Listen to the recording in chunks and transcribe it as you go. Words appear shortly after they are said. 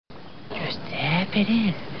tap it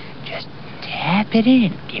in. Just tap it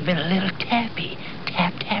in. Give it a little tappy.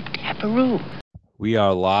 Tap, tap, taparoo. We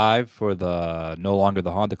are live for the no longer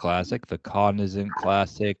the Honda Classic, the Cognizant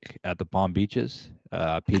Classic at the Palm Beaches.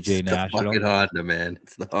 PJ It's National. the fucking Honda, man.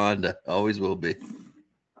 It's the Honda. Always will be.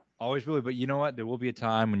 Always really, but you know what? There will be a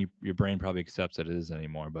time when your brain probably accepts that it isn't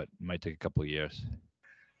anymore, but it might take a couple of years.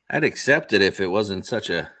 I'd accept it if it wasn't such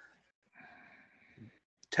a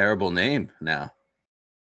terrible name now.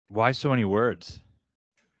 Why so many words?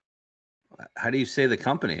 How do you say the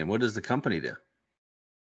company, and what does the company do?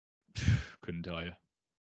 Couldn't tell you.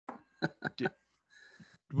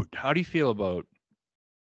 How do you feel about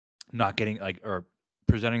not getting or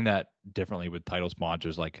presenting that differently with title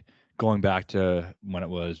sponsors, like going back to when it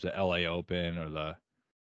was the LA Open or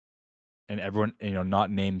and everyone,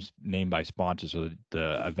 not named by sponsors, so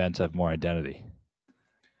the events have more identity.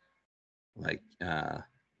 Like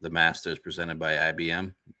the Masters presented by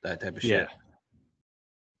IBM, that type of shit.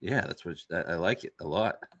 Yeah, that's what I like it a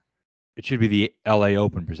lot. It should be the LA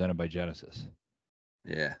Open presented by Genesis.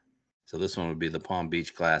 Yeah. So this one would be the Palm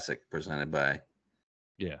Beach Classic presented by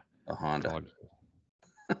a Honda.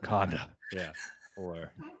 Honda. Yeah.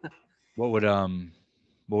 Or what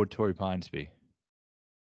would Torrey Pines be?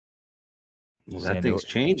 Well, that thing's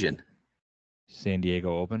changing. San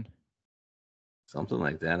Diego Open? Something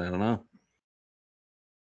like that. I don't know.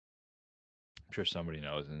 I'm sure somebody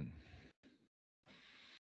knows. And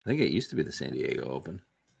I think it used to be the San Diego Open.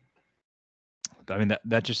 I mean,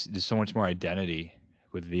 that just, there's so much more identity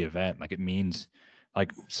with the event. Like, it means,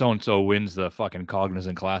 like, so-and-so wins the fucking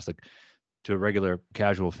Cognizant Classic. To a regular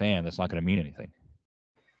casual fan, that's not going to mean anything.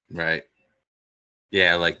 Right.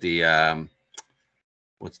 Yeah, like the,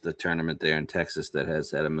 what's the tournament there in Texas that has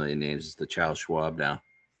had a million names? It's the Charles Schwab now.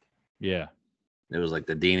 Yeah. It was like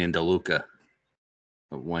the Dean and DeLuca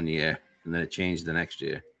of 1 year, and then it changed the next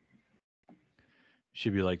year.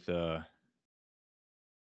 Should be like the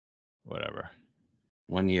whatever.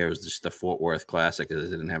 1 year was just the Fort Worth Classic because it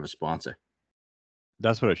didn't have a sponsor.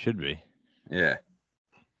 That's what it should be. Yeah.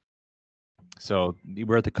 So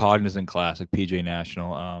we're at the Cognizant Classic, PJ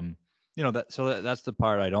National. That's the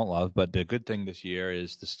part I don't love. But the good thing this year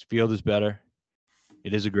is the field is better.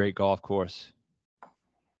 It is a great golf course.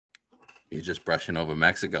 You're just brushing over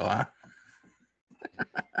Mexico, huh?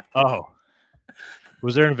 Oh,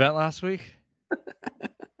 was there an event last week?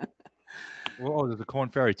 Oh, there's the Corn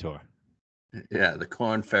Ferry Tour. Yeah, the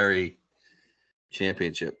Corn Ferry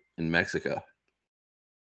Championship in Mexico.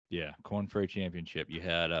 Yeah, Corn Ferry Championship. You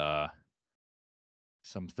had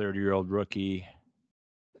some 30-year-old rookie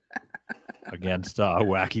against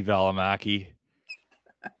Wacky Valimaki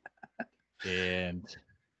and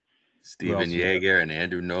Steven Yeager and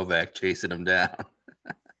Andrew Novak chasing him down.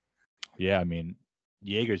 Yeah, I mean,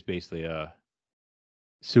 Yeager's basically a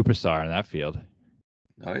superstar in that field.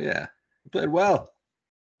 Oh, yeah. He played well.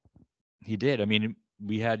 He did. I mean,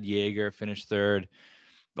 we had Yeager finish third.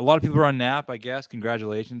 A lot of people are on Knapp, I guess.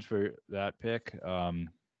 Congratulations for that pick.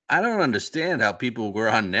 I don't understand how people were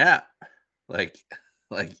on Knapp. Like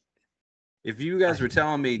if you guys were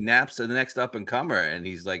telling me Knapp's the next up and comer and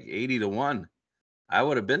he's like 80-1, I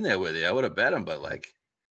would have been there with you. I would have bet him. But like,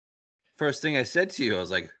 first thing I said to you, I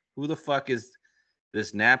was like, who the fuck is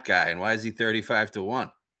this Knapp guy and why is he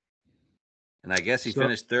 35-1? And I guess he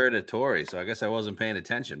finished third at Torrey, so I guess I wasn't paying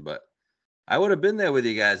attention. But I would have been there with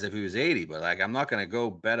you guys if he was 80. But like, I'm not going to go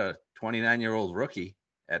bet a 29-year-old rookie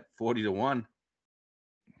at 40-1.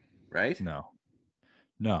 Right? No.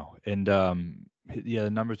 And the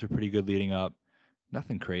numbers were pretty good leading up.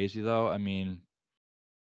 Nothing crazy though. I mean,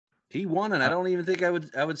 he won, and I don't even think I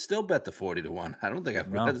would still bet the 40-1. I don't think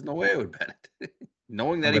there's no way I would bet it.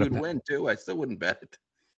 Knowing that he would win too, I still wouldn't bet it.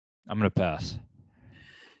 I'm gonna pass.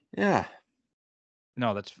 Yeah.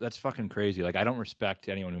 No, that's fucking crazy. Like, I don't respect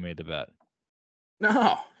anyone who made the bet.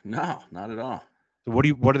 No, not at all. So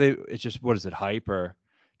what are they? It's just, what is it, hype or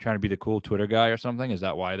trying to be the cool Twitter guy or something? Is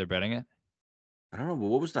that why they're betting it? I don't know, but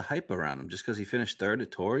what was the hype around him? Just because he finished third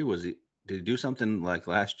at Torrey? Did he do something like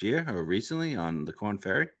last year or recently on the Corn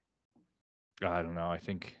Ferry? I don't know. I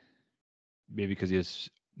think maybe because he has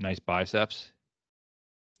nice biceps.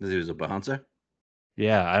 Because he was a bouncer?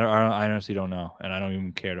 Yeah, I honestly don't know, and I don't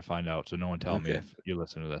even care to find out. So no one tell me if you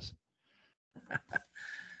listen to this.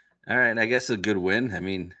 All right, I guess a good win. I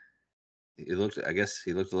mean, he looked a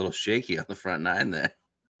little shaky on the front nine there.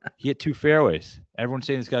 He hit 2 fairways. Everyone's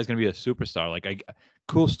saying this guy's going to be a superstar. Like,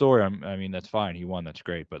 cool story. I mean, that's fine. He won. That's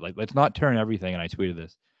great. But like, let's not turn everything. And I tweeted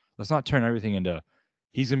this. Let's not turn everything into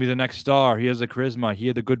he's going to be the next star. He has the charisma. He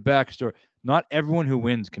had the good backstory. Not everyone who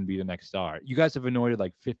wins can be the next star. You guys have anointed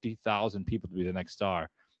like 50,000 people to be the next star,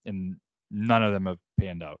 and none of them have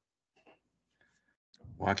panned out.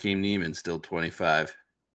 Joaquin Neiman's still 25.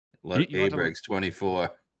 You want to- Aberg's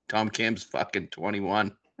 24. Tom Kim's fucking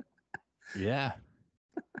 21. Yeah.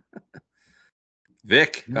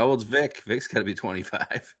 Vic, how old's Vic? Vic's got to be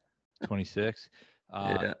 25. 26.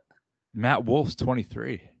 Yeah. Matt Wolf's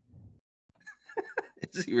 23.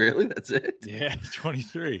 Is he really? That's it? Yeah, he's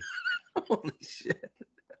 23. Holy shit.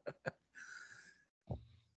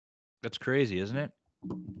 That's crazy, isn't it?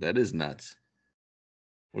 That is nuts.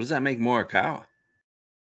 What does that make Morikawa?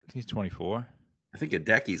 He's 24. I think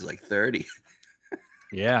Hideki's like 30.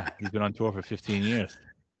 Yeah, he's been on tour for 15 years.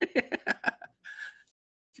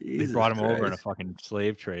 They brought him over in a fucking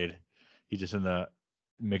slave trade. He's just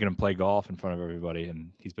making him play golf in front of everybody,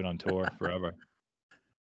 and he's been on tour forever.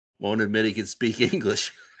 Won't admit he can speak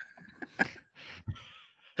English.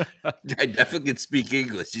 I definitely can speak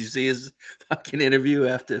English. Did you see his fucking interview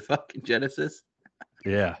after fucking Genesis?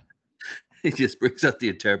 Yeah. He just brings out the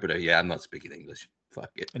interpreter. Yeah, I'm not speaking English. Fuck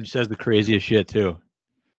it. And he says the craziest shit, too.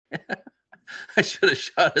 I should have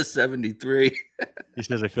shot a 73. He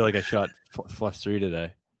says, I feel like I shot +3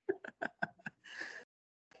 today.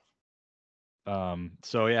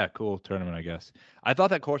 So yeah, cool tournament, I guess. I thought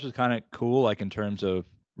that course was kind of cool, like in terms of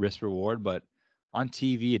risk reward, but on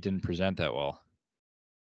TV it didn't present that well.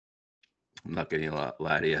 I'm not getting a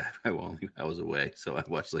lie to you. I was away, so I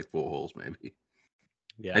watched like 4 holes maybe.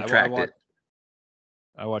 Yeah, I tracked it.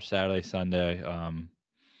 I watched Saturday, Sunday.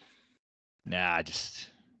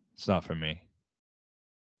 It's not for me.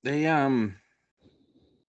 They I mean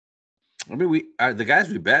the guys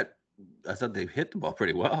we bet, I thought they hit the ball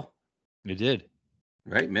pretty well. They did.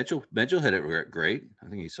 Right? Mitchell hit it great. I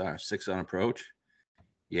think he saw a 6 on approach.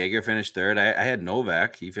 Jaeger finished third. I had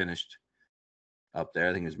Novak. He finished up there.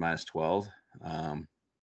 I think it was -12.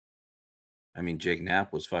 I mean, Jake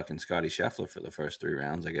Knapp was fucking Scotty Scheffler for the first 3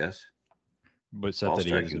 rounds, I guess. But said that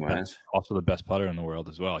he was also the best putter in the world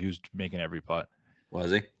as well. He was making every putt.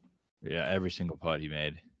 Was he? Yeah, every single putt he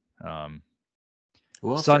made.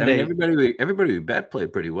 Well, Sunday, I mean, everybody we bet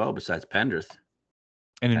played pretty well besides Pendrith.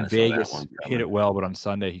 And in Vegas, hit it well, but on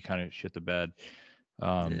Sunday he kind of shit the bed.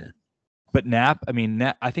 Yeah. But Knapp,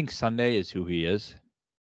 I think Sunday is who he is.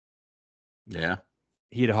 Yeah.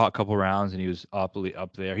 He had a hot couple rounds and he was up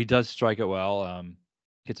there. He does strike it well.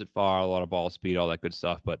 Hits it far, a lot of ball speed, all that good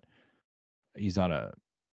stuff. But he's not I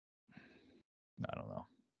don't know.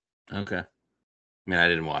 Okay. I mean, I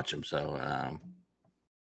didn't watch him, so.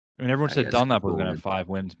 Everyone said Dunlap was going to have 5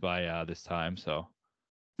 wins by this time. So,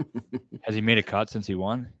 has he made a cut since he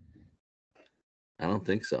won? I don't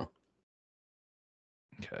think so.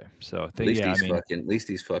 Okay, so at least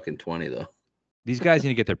he's fucking 20 though. These guys need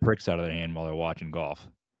to get their pricks out of their hand while they're watching golf.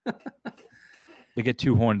 They get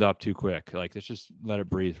too horned up too quick. Like, let's just let it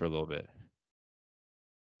breathe for a little bit.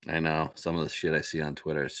 I know some of the shit I see on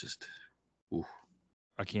Twitter. It's just, oof.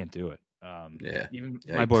 I can't do it. Yeah. Even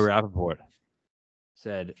my boy Rappaport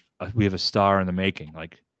said we have a star in the making.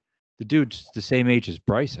 Like, the dude's the same age as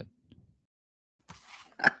Bryson.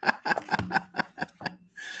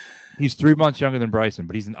 He's 3 months younger than Bryson,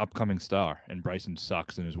 but he's an upcoming star, and Bryson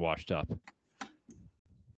sucks and is washed up.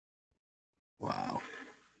 Wow.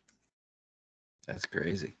 That's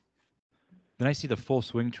crazy. Then I see the Full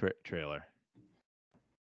Swing trailer.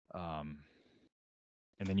 And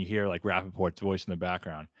then you hear like Rappaport's voice in the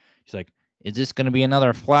background. He's like, "Is this going to be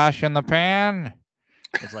another flash in the pan?"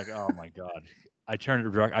 It's like, oh my God. I turned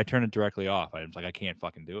it directly off. I was like, I can't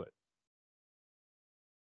fucking do it.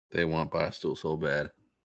 They want Barstool so bad.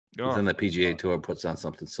 Oh, then the PGA Tour puts on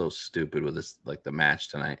something so stupid with this, like the match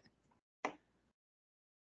tonight.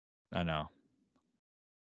 I know.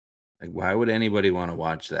 Like, why would anybody want to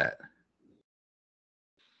watch that?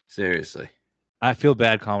 Seriously. I feel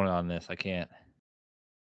bad commenting on this. I can't.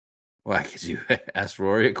 Why? Because you asked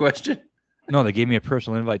Rory a question? No, they gave me a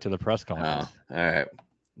personal invite to the press conference. Oh, all right.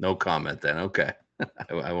 No comment then. Okay.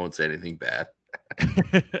 I won't say anything bad.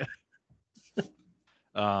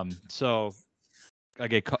 So I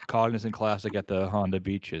get Cognizant Classic at the Honda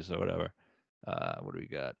Beaches or whatever. What do we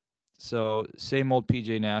got? So same old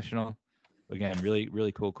PGA National. Again, really,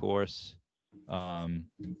 really cool course. Fun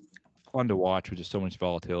to watch with just so much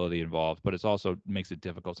volatility involved, but it's also makes it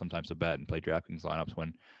difficult sometimes to bet and play DraftKings lineups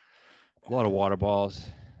when a lot of water balls.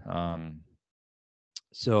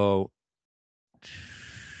 So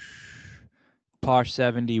par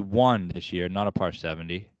 71 this year, not a par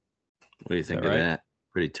 70. What do you think of that?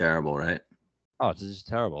 Pretty terrible, right? Oh, it's just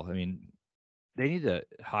terrible. I mean, they need to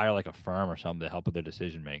hire like a firm or something to help with their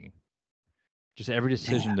decision making. Just every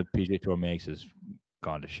decision the PGA Tour makes has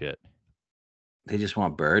gone to shit. They just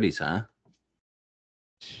want birdies, huh?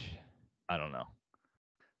 I don't know.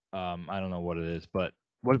 I don't know what it is, but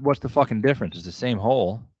What's the fucking difference? It's the same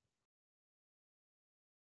hole.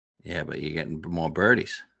 Yeah, but you're getting more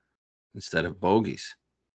birdies instead of bogeys.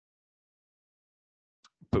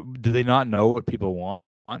 But do they not know what people want?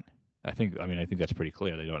 I think that's pretty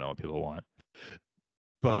clear. They don't know what people want.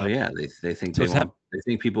 But Oh yeah, they think so they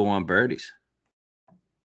think people want birdies.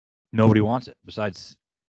 nobody wants it. Besides,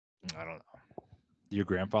 I don't know. Your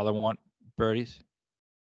grandfather want birdies?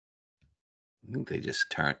 I think they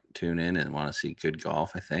just tune in and want to see good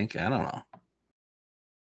golf. I think. I don't know.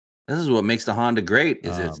 This is what makes the Honda great.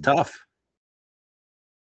 Is it's tough.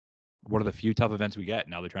 What are the few tough events we get?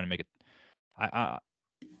 Now they're trying to make it. The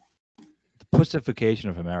pussification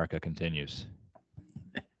of America continues.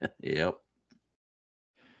 Yep.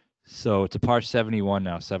 So it's a par 71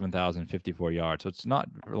 now, 7,054 yards. So it's not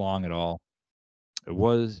long at all. It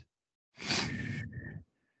was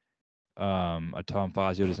a Tom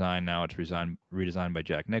Fazio design. Now it's redesigned by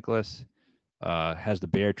Jack Nicklaus. Has the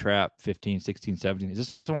bear trap 15, 16, 17. Is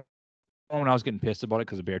this the one when I was getting pissed about it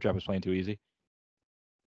because the bear trap was playing too easy? Or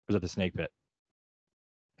was that the snake pit?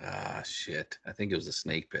 Ah, shit. I think it was the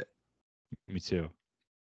snake pit. Me too.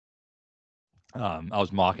 I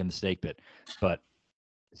was mocking the snake pit. But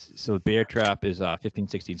so the bear trap is 15,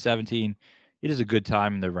 16, 17. It is a good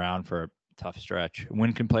time in the round for a tough stretch.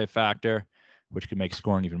 Wind can play a factor, which can make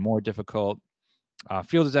scoring even more difficult.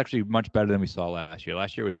 Field is actually much better than we saw last year.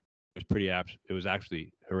 Last year it was it was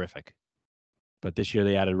actually horrific. But this year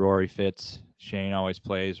they added Rory Fitz. Shane always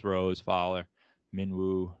plays. Rose, Fowler,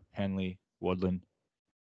 Minwoo, Henley, Woodland,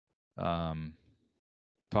 Tom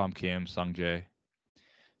Kim, Sung Jae.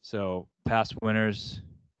 So past winners,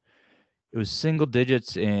 it was single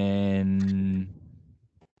digits in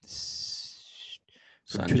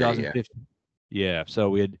from 2015. Yeah. So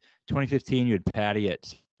we had 2015. You had Patty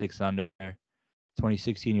at 6 under.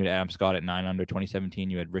 2016, you had Adam Scott at 9 under. 2017,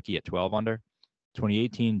 you had Ricky at 12 under.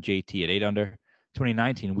 2018, JT at 8 under.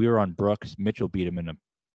 2019, we were on Brooks. Mitchell beat him in an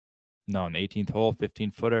 18th hole,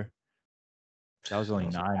 15-footer. That was only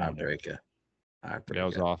 9 under. Heartbreaker. That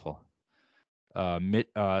was awful.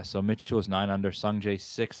 So Mitchell was 9 under. Sung Jae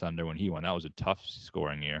 6 under when he won. That was a tough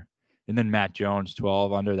scoring year. And then Matt Jones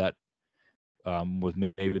 12 under. That was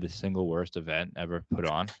maybe the single worst event ever put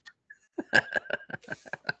on.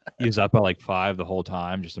 He was up at like 5 the whole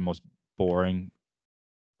time. Just the most boring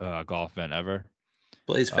golf event ever.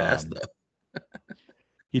 Plays fast though.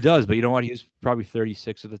 He does, but you know what? He was probably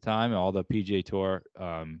 36 at the time. All the PGA Tour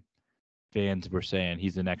fans were saying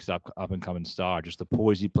he's the next up and coming star. Just the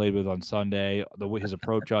poise he played with on Sunday, the way his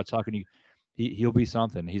approach shots. How can you? He'll be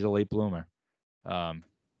something. He's a late bloomer.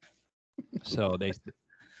 So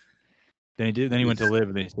then he went to LIV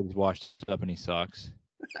and they said he's washed up and he sucks.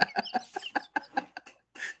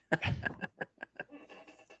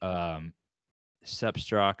 Sepp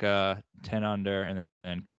Straka 10 under, and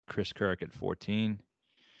then Chris Kirk at 14.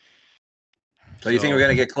 So you think we're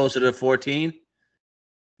gonna get closer to 14?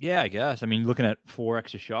 Yeah, I guess. I mean, looking at 4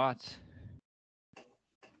 extra shots.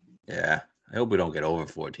 Yeah, I hope we don't get over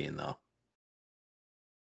 14 though.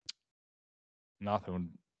 Nothing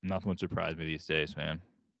would surprise me these days, man.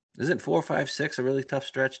 Isn't 4, 5, 6 a really tough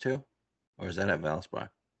stretch too, or is that at Valspar?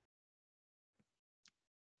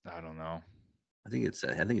 I don't know. I think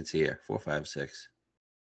it's here. 4, 5, 6.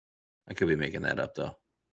 I could be making that up though.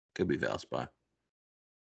 Could be Valspar.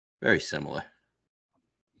 Very similar.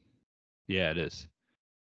 Yeah, it is.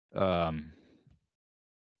 Lots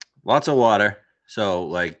of water. So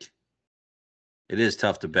like it is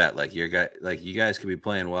tough to bet. Like you guys could be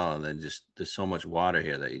playing well and then just there's so much water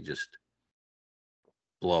here that you just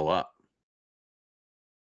blow up.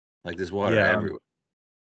 Like there's water everywhere.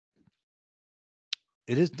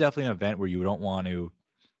 It is definitely an event where you don't want to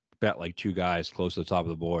bet like 2 guys close to the top of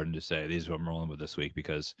the board and just say these are what I'm rolling with this week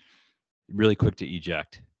because really quick to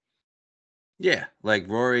eject. Yeah, like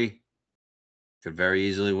Rory could very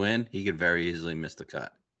easily win. He could very easily miss the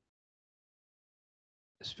cut.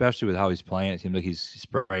 Especially with how he's playing. It seems like he's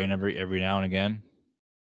spraying every now and again.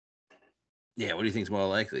 Yeah, what do you think's more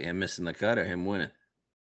likely? Him missing the cut or him winning?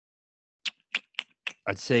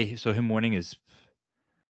 I'd say so him winning is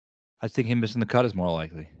I think him missing the cut is more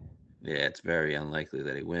likely. Yeah, it's very unlikely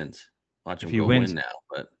that he wins. Watch him win now,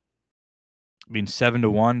 but I mean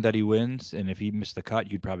 7-1 that he wins, and if he missed the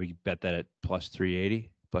cut, you'd probably bet that at plus 380,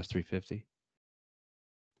 plus 350.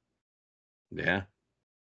 Yeah.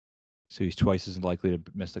 So he's twice as likely to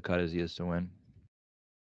miss the cut as he is to win.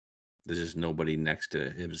 There's just nobody next to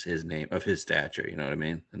his name of his stature, you know what I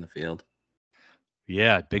mean, in the field.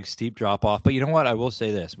 Yeah, big steep drop off. But you know what? I will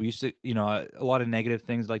say this. We used to, a lot of negative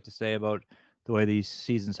things like to say about the way these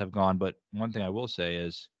seasons have gone. But one thing I will say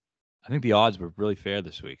is I think the odds were really fair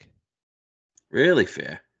this week. Really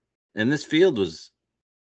fair. And this field was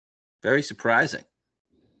very surprising.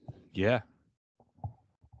 Yeah.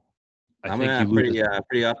 I'm think you lose.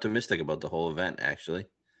 pretty optimistic about the whole event, actually.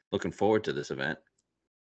 Looking forward to this event.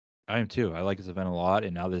 I am too. I like this event a lot,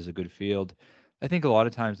 and now there's a good field. I think a lot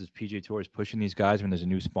of times this PGA Tour is pushing these guys when there's a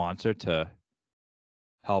new sponsor to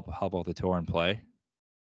help out the tour and play.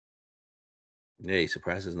 Yeah, you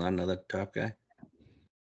surprised there's not another top guy?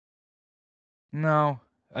 No.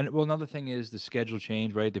 And well, another thing is the schedule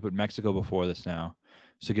change, right? They put Mexico before this now,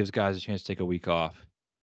 so it gives guys a chance to take a week off.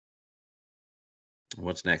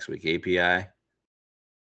 What's next week? API?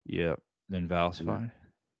 Yeah. Then Valspar.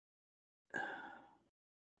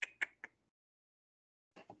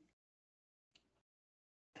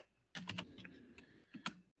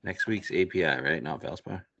 Next week's API, right? Not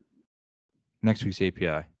Valspar. Next week's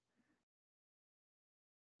API.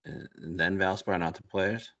 And then Valspar, not the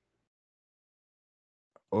players?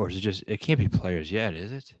 Or is it just, it can't be players yet,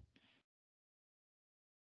 is it?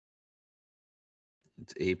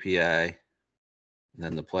 It's API, and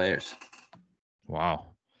then the players.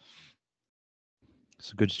 Wow.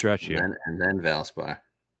 It's a good stretch here. And then Valspar.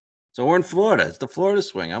 So we're in Florida. It's the Florida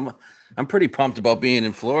swing. I'm pretty pumped about being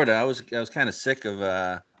in Florida. I was kind of sick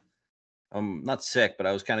of I'm not sick, but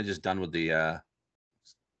I was kind of just done with the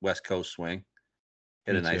West Coast swing.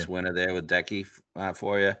 Hit a nice winner there with Decky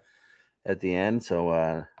for you at the end.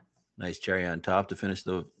 So nice cherry on top to finish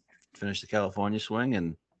the California swing.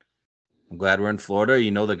 And I'm glad we're in Florida.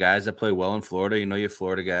 You know the guys that play well in Florida. You know your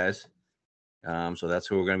Florida guys. So that's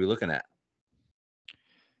who we're going to be looking at.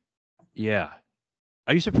 Yeah.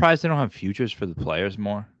 Are you surprised they don't have futures for the players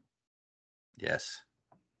more? Yes.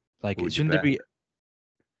 Like, shouldn't there be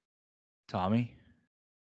Tommy?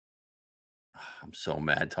 I'm so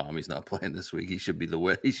mad Tommy's not playing this week. He should be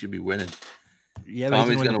He should be winning. Yeah,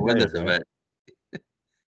 Tommy's going to win this event.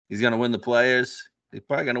 He's going to win the players. He's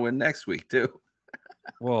probably going to win next week too.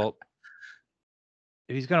 Well,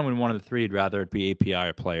 if he's going to win one of the three, he'd rather it be API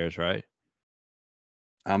or players, right?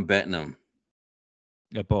 I'm betting him.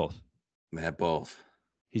 At both. At both.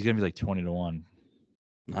 He's going to be like 20-1.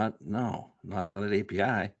 Not at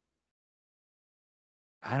API.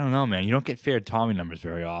 I don't know, man. You don't get fair Tommy numbers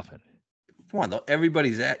very often. Come on, though.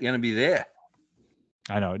 Everybody's going to be there.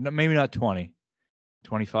 I know. Maybe not 20.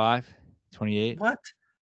 25? 28? What?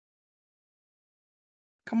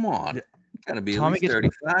 Come on. It's got to be Tommy at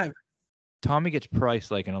least 35. Tommy gets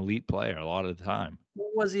priced like an elite player a lot of the time.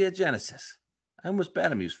 What was he at Genesis? I almost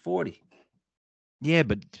bet him. He was 40. Yeah,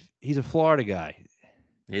 but he's a Florida guy.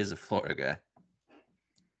 He is a Florida guy.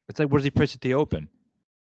 It's like, what does he price at the Open?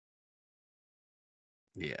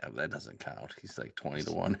 Yeah, that doesn't count. He's like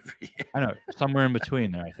 20-1 every year. I know. Somewhere in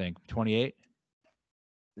between there, I think. 28?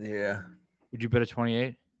 Yeah. Would you bet at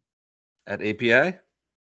 28? At API?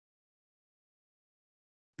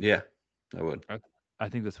 Yeah, I would. I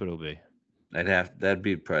think that's what it'll be. That'd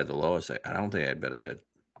be probably the lowest. I don't think I'd bet it.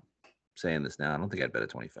 Saying this now, I don't think I'd bet at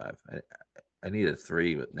 25. I need a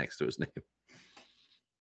 3 next to his name.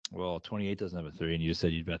 Well, 28 doesn't have a 3, and you just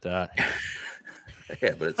said you'd bet that.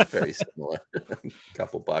 Yeah, but it's very similar.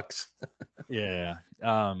 Couple bucks. Yeah.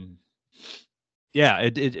 Yeah,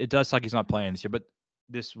 it does suck he's not playing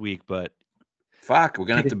this week, but fuck, we're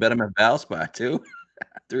gonna have to bet him at Valspar too.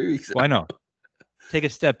 3 weeks. Why not? Take a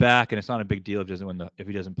step back, and it's not a big deal if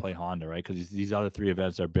he doesn't play Honda, right? Because these other 3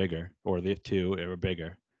 events are bigger, or the 2 are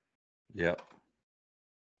bigger. Yep.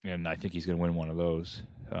 And I think he's gonna win one of those.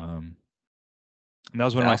 And that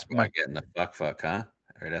was one of my getting the fuck, huh?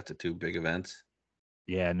 Right after 2 big events.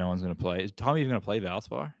 Yeah, no one's gonna play. Is Tommy even gonna play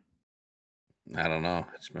Valspar? I don't know.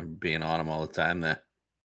 I just remember being on him all the time there.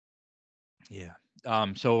 Yeah.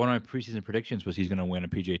 So one of my preseason predictions was he's gonna win a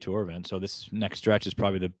PGA Tour event. So this next stretch is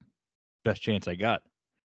probably the best chance I got.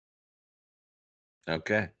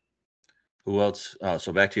 Okay. Who else? Oh,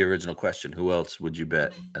 so back to your original question. Who else would you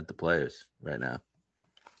bet at the players right now?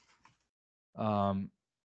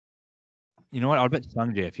 You know what? I would bet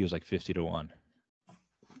Sungjae if he was like 50-1.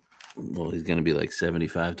 Well, he's going to be like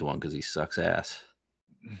 75-1 because he sucks ass.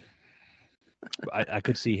 I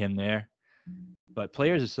could see him there, but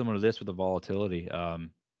players is similar to this with the volatility. I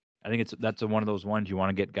think that's one of those ones you want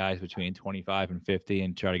to get guys between 25 and 50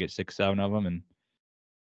 and try to get 6-7 of them. And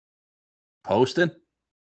Poston?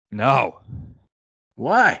 No.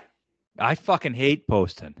 Why? I fucking hate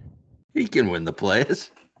Poston. He can win the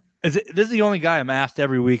players. This is the only guy I'm asked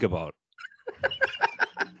every week about.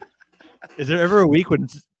 Is there ever a week when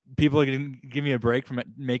people can give me a break from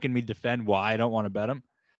making me defend why I don't want to bet him?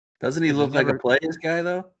 Doesn't he look like a players guy,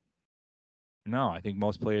 though? No, I think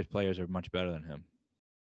most players are much better than him.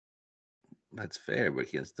 That's fair, but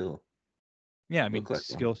he can still. Yeah, I mean, Look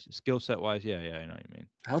like one. skill set wise, yeah, I know what you mean.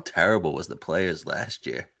 How terrible was the players last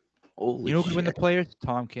year? Holy You know who could win the shit. players?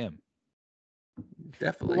 Tom Kim. Who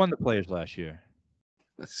Definitely. won the players last year?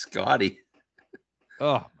 Scotty.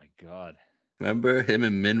 Oh my God. Remember him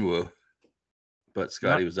and Minwoo? But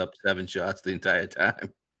Scotty Not- was up 7 shots the entire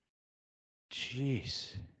time.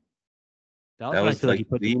 Jeez. That when I was feel like like he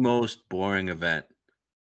put the most boring event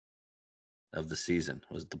of the season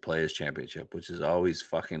was the Players Championship, which is always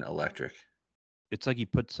fucking electric. It's like he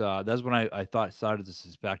puts. That's when I thought started to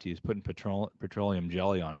suspect he was putting petroleum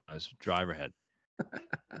jelly on his driver head.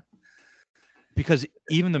 Because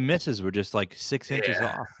even the misses were just like 6 inches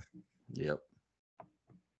off. Yep.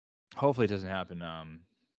 Hopefully it doesn't happen.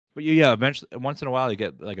 But yeah, eventually, once in a while you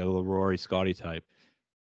get like a little Rory Scotty type.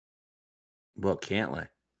 Well, Cantlay.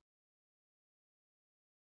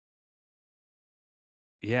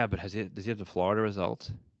 Yeah, but does he have the Florida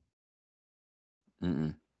results?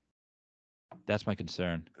 Mm-mm. That's my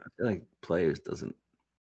concern. I feel like Players doesn't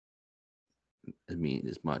mean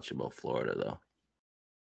as much about Florida though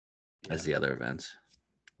as the other events,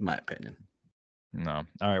 in my opinion. No.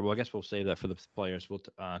 All right. Well, I guess we'll save that for the players. We'll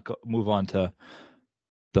move on to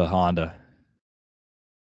the Honda.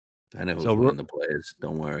 I know who's So winning the Players.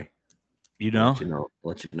 Don't worry. You know?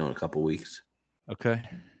 Let you know in a couple weeks. Okay.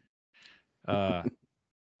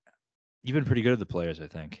 You've been pretty good at the players, I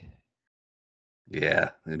think. Yeah,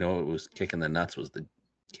 you know what was kicking the nuts was the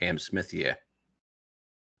Cam Smith year.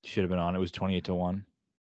 Should have been on. It was 28-1.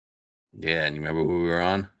 Yeah, and you remember who we were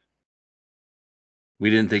on? We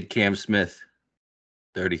didn't think Cam Smith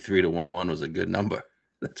 33-1 was a good number.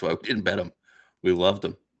 That's why we didn't bet him. We loved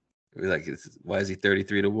him. We were like, why is he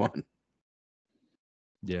 33-1?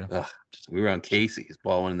 Yeah. Ugh, we were on Casey. His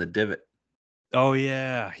ball went in the divot. Oh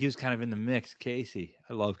yeah, he was kind of in the mix. Casey,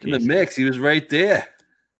 I love Casey. In the mix, he was right there.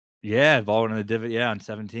 Yeah, ball went in the divot. Yeah, on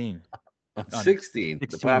 17. On 16,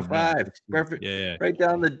 the par 5. Yeah. Perfect. Yeah. Right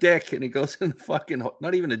down the deck, and it goes in the fucking,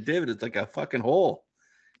 not even a divot. It's like a fucking hole.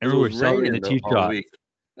 And It we were was celebrating raining the tee all shot. week.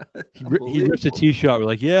 He rips a tee shot. We're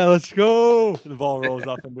like, yeah, let's go. The ball rolls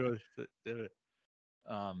up into the divot.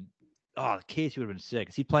 Casey would have been sick.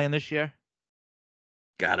 Is he playing this year?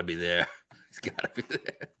 Gotta be there. He's gotta be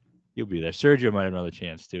there. He'll be there. Sergio might have another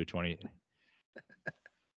chance too. 20.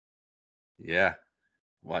 Yeah.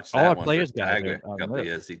 Watch All that our one players for guys Tiger. are A couple of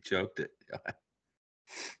years, he choked it.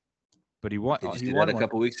 But he won. Did you he see won that a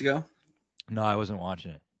couple weeks ago? No, I wasn't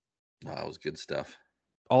watching it. Oh, it was good stuff.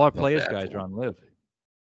 All our Felt players bad guys for are on LIV.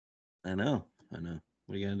 I know. What are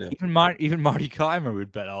you gonna do? Even Marty Keimer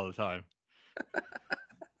would bet all the time.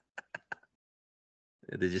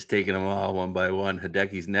 They're just taking them all one by one.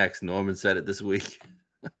 Hideki's next. Norman said it this week.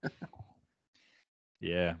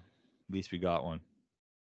 Yeah, at least we got one.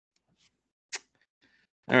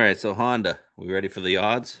 All right, so Honda, we ready for the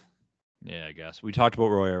odds? Yeah, I guess we talked about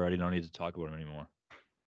Roy already. Don't need to talk about him anymore.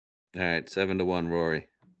 All right, 7-1 Rory.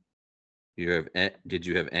 Did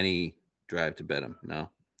you have any drive to bet him? No.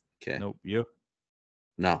 Okay. Nope. You?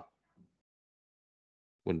 No.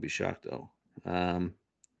 Wouldn't be shocked though.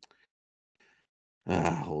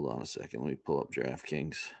 Hold on a second. Let me pull up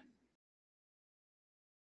DraftKings.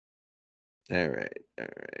 All right.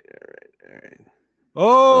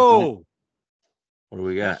 Oh, What do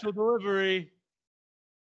we got? special delivery,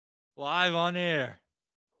 live on air.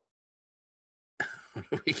 What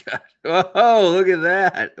do we got? Oh, look at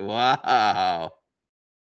that. Wow.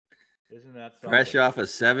 Isn't that something? Fresh off of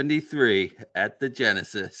 73 at the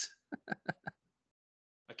Genesis.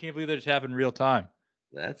 I can't believe that just happened in real time.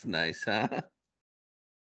 That's nice, huh?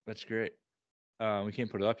 That's great. We can't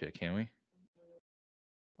put it up yet, can we?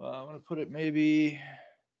 I'm gonna put it maybe.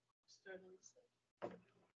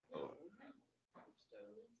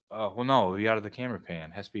 Oh well, no, we out of the camera pan.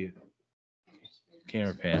 Has to be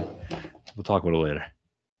camera pan. We'll talk about it later.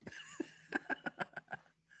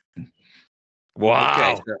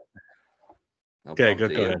 Wow. Okay, go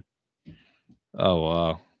ahead. Oh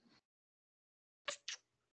wow.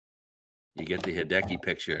 You get the Hideki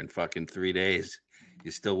picture in fucking 3 days.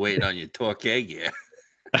 You're still waiting on your Torquay gear.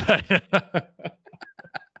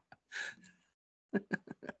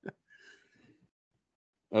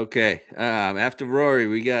 Okay. After Rory,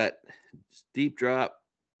 we got steep drop.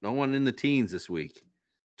 No one in the teens this week.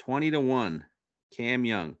 20-1, Cam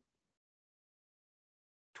Young.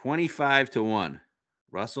 25-1,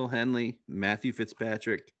 Russell Henley, Matthew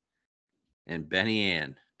Fitzpatrick, and Benny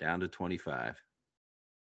Ann down to 25.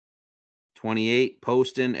 28,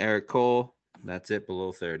 Poston, Eric Cole. That's it,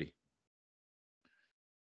 below 30.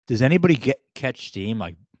 Does anybody catch steam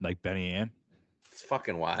like Benny Ann? It's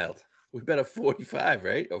fucking wild. We bet a 45,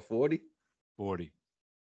 right? Or 40? 40.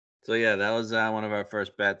 So yeah, that was one of our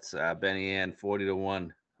first bets. Benny Ann 40-1.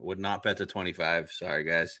 Would not bet to 25. Sorry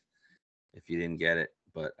guys, if you didn't get it.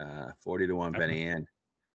 But 40-1 Benny Ann.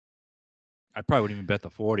 I probably wouldn't even bet the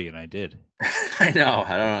 40, and I did. I know.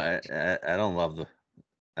 I don't love the.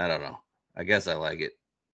 I don't know. I guess I like it.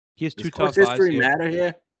 He has Does two course top fives history here. matter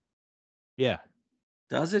here? Yeah,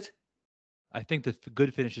 Does it? I think the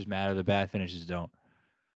good finishes matter. The bad finishes don't.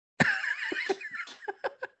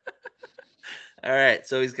 All right.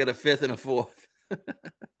 So he's got a 5th and a 4th.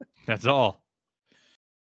 That's all.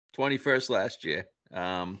 21st last year.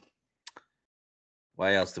 Why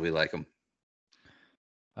else do we like him?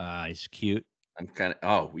 He's cute. I'm kind of.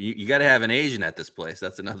 Oh, you got to have an Asian at this place.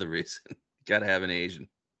 That's another reason. You got to have an Asian.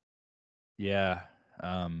 Yeah.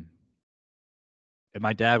 And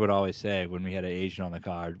my dad would always say when we had an Asian on the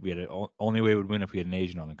card, we had only way we would win if we had an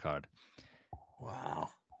Asian on the card. Wow.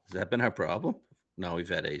 Has that been our problem? No, we've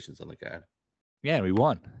had Asians on the card. Yeah, and we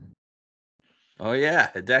won. Oh yeah,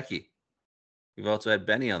 Hideki. We've also had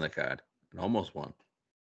Benny on the card and almost won.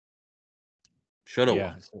 Should have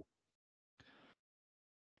won.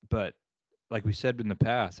 But like we said in the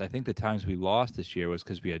past, I think the times we lost this year was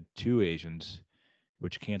because we had 2 Asians,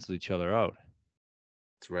 which canceled each other out.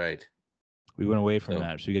 That's right. We went away from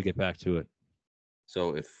that, so we got to get back to it.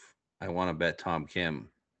 So if I want to bet Tom Kim,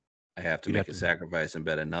 I have to make a sacrifice and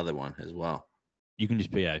bet another one as well. You can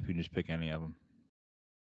just pick any of them.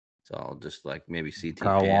 So I'll just like maybe CT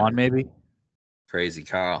Carl Wan, maybe. Crazy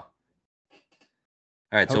Carl. All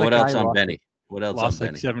right. So what else on Benny? What else lost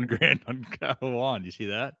on like Benny? $7,000 on Carl Wan. You see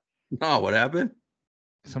that? No, what happened?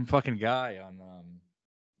 Some fucking guy on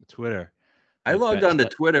Twitter. I logged onto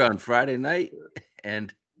Twitter on Friday night,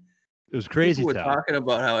 and it was crazy. People were talking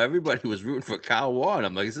about how everybody was rooting for Carl Wan.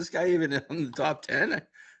 I'm like, is this guy even in the top 10? I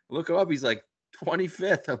look him up. He's like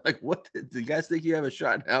 25th. I'm like, what? Do you guys think you have a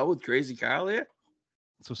shot now with Crazy Carl here?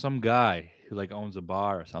 So some guy who like owns a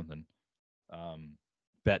bar or something,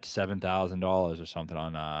 bet $7,000 or something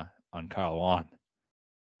on Carl Wan.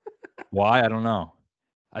 Why? I don't know.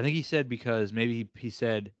 I think he said because maybe he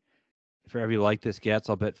said for every like this gets,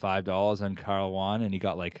 I'll bet $5 on Carl Wan, and he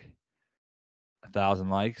got like 1,000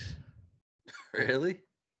 likes. Really?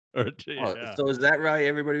 Yeah. So is that right?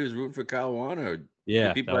 Everybody was rooting for Carl Wan, or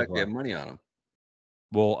do people actually have money on him?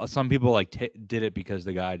 Well, some people like did it because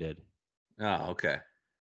the guy did. Oh, okay.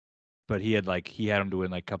 But he had him to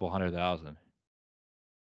win like a couple 100,000.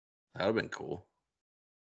 That would have been cool.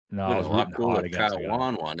 No, it was a lot cooler if Carl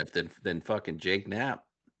Wan won than fucking Jake Knapp.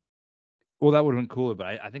 Well, that would have been cooler, but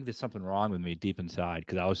I think there's something wrong with me deep inside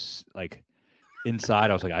because I was like, inside,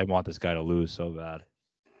 I was like, I want this guy to lose so bad.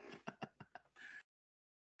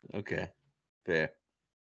 Okay, fair.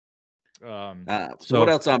 So what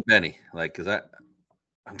else on Benny? Like, cause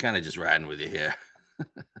I'm kind of just riding with you here.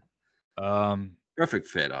 Perfect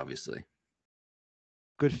fit, obviously.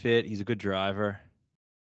 Good fit. He's a good driver.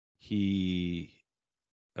 He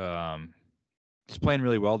he's playing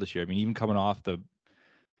really well this year. I mean, even coming off the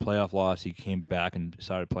playoff loss, he came back and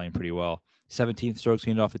started playing pretty well. 17th strokes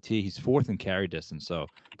gained off the tee. He's 4th in carry distance, so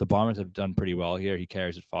the Bombers have done pretty well here. He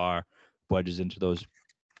carries it far, wedges into those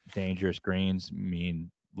dangerous greens,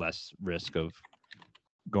 mean less risk of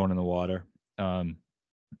going in the water.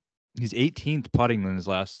 He's 18th putting in his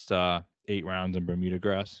last 8 rounds in Bermuda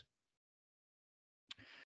grass.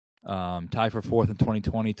 Tied for 4th in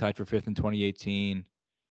 2020, tied for 5th in 2018.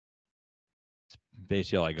 It's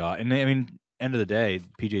basically all I got. And I mean, end of the day,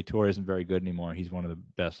 PGA Tour isn't very good anymore. He's one of the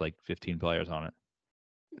best, 15 players on it.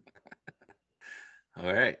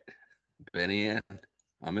 All right. Benny Ann,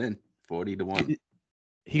 I'm in 40-1.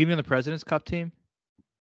 He can be on the President's Cup team?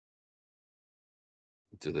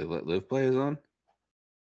 Do they let LIV players on?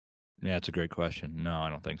 Yeah, it's a great question. No, I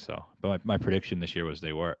don't think so. But my prediction this year was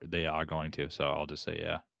they are going to, so I'll just say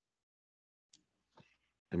yeah.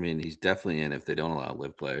 I mean, he's definitely in if they don't allow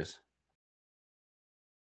LIV players.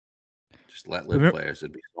 Just let LIV players.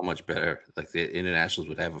 It'd be so much better. Like the internationals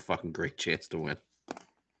would have a fucking great chance to win.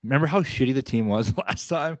 Remember how shitty the team was last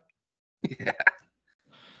time? Yeah.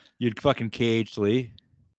 You'd fucking caged Lee.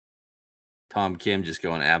 Tom Kim just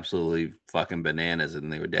going absolutely fucking bananas,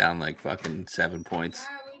 and they were down like fucking 7 points.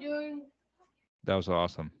 How are we doing? That was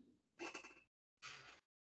awesome.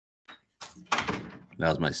 That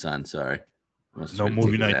was my son. Sorry. No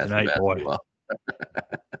movie night tonight, boy.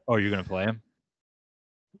 Oh, you're gonna play him?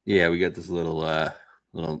 Yeah, we got this little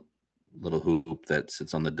hoop that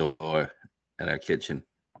sits on the door at our kitchen.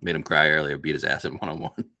 Made him cry earlier. Beat his ass at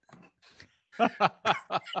 1-on-1.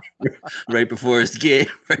 Right before his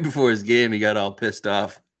game, he got all pissed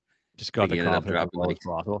off. Just got the confidence like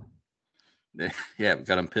throttle. Yeah,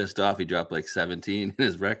 got him pissed off. He dropped like 17 in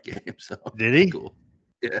his rec game. So did he? Cool.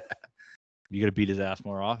 Yeah. You got to beat his ass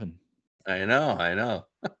more often. I know.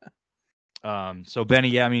 So Benny,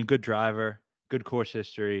 yeah, I mean, good driver, good course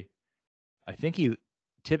history. I think we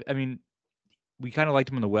kind of liked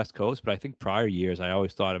him on the West Coast, but I think prior years I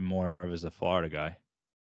always thought him more of as a Florida guy.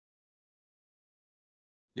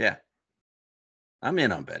 Yeah. I'm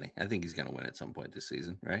in on Benny. I think he's going to win at some point this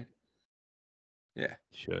season, right? Yeah.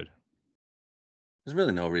 Should. There's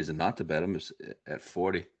really no reason not to bet him at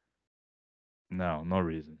 40. No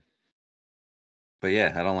reason. But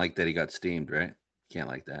yeah, I don't like that he got steamed, right? Can't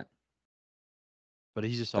like that. But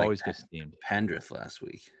he just Like always gets steamed. Pendrith last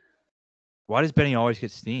week. Why does Benny always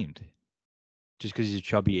get steamed? Just because he's a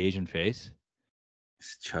chubby Asian face?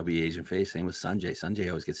 It's chubby Asian face. Same with Sanjay. Sanjay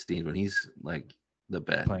always gets steamed when he's like the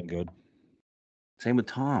bet. Playing good. Same with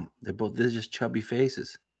Tom. They're just chubby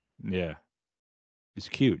faces. Yeah. He's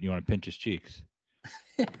cute. You want to pinch his cheeks.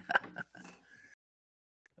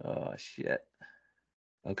 Oh shit.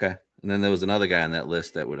 Okay. And then there was another guy on that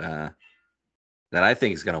list that would that I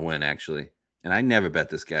think is gonna win actually. And I never bet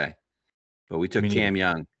this guy. But we took Cam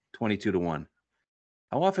Young 22-1.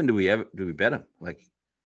 How often do we bet him? Like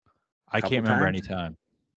I can't remember any time.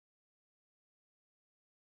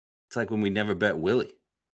 It's like when we never bet Willie.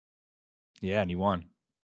 Yeah, and he won.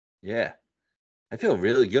 Yeah. I feel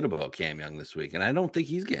really good about Cam Young this week, and I don't think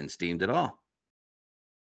he's getting steamed at all.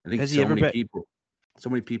 I think so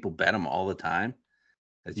many people bet him all the time.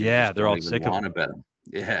 Yeah, they're all sick of him. Want to bet him.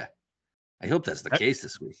 Yeah. I hope that's the case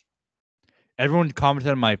this week. Everyone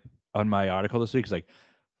commented on my article this week. It's like,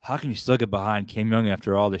 how can you still get behind Cam Young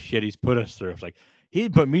after all the shit he's put us through? It's like, he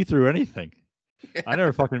didn't put me through anything. Yeah. I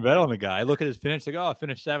never fucking bet on the guy. I look at his finish, like, oh, I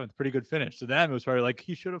finished 7th. Pretty good finish. To them, it was probably like,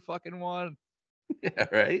 he should have fucking won. Yeah,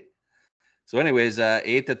 right? So anyways,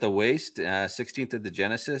 8th at the Waste, 16th at the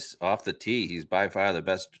Genesis. Off the tee, he's by far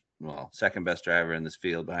the second best driver in this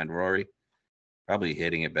field behind Rory. Probably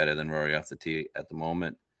hitting it better than Rory off the tee at the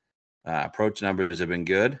moment. Approach numbers have been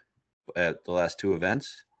good at the last 2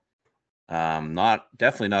 events.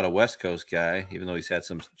 Definitely not a West Coast guy, even though he's had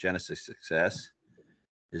some Genesis success.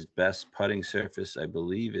 His best putting surface, I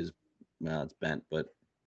believe, it's bent, but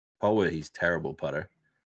he's terrible putter.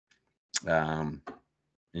 And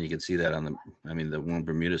you can see that on the one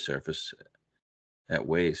Bermuda surface at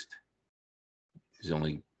Waste. He's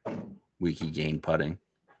only week he gained putting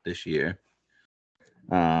this year.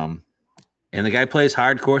 And the guy plays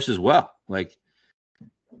hard course as well. Like,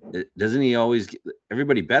 doesn't he always?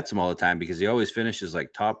 Everybody bets him all the time because he always finishes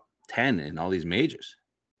like top 10 in all these majors.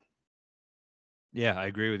 Yeah, I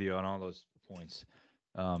agree with you on all those points.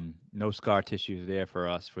 No scar tissue there for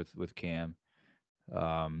us with Cam.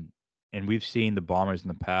 And we've seen the Bombers in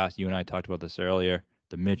the past. You and I talked about this earlier.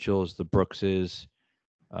 The Mitchells, the Brookses.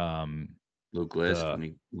 Luke List when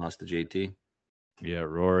he lost to JT. Yeah,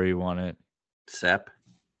 Rory won it. Sepp.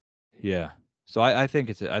 Yeah. So I think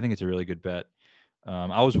it's a really good bet.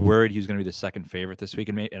 I was worried he was going to be the second favorite this week,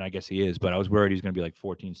 and I guess he is, but I was worried he was going to be like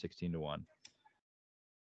 14, 16-1.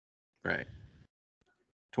 Right.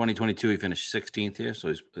 2022, he finished 16th here,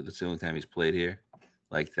 so that's the only time he's played here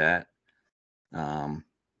like that. Am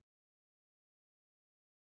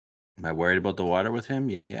I worried about the water with him?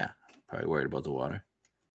 Yeah, probably worried about the water.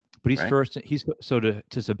 But he's first.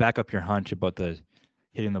 To back up your hunch about the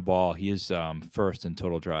hitting the ball. He is first in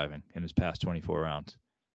total driving in his past 24 rounds.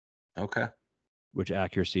 Okay. Which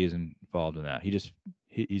accuracy is involved in that? He just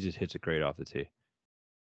hits it great off the tee.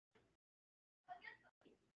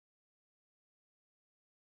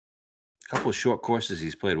 A couple of short courses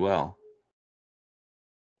he's played well.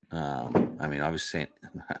 Obviously,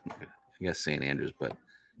 I guess St. Andrews, but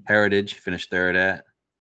Heritage finished third at.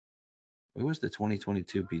 Where was the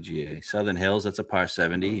 2022 PGA? Southern Hills, that's a par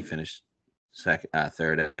 70. He finished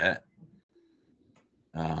third at.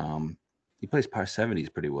 He plays par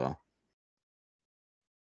 70s pretty well.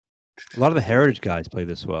 A lot of the Heritage guys play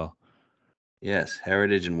this well. Yes,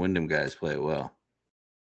 Heritage and Wyndham guys play it well.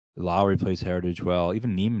 Lowry plays Heritage well.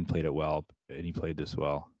 Even Neiman played it well, and he played this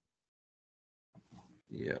well.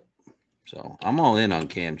 Yep. So I'm all in on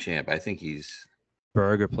Cam Champ. I think he's.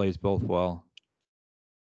 Berger plays both well.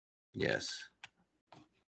 Yes.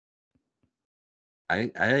 I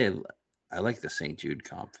like the St. Jude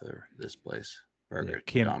comp for this place. Berger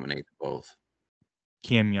dominates both.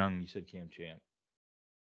 Cam Young, you said Cam Champ.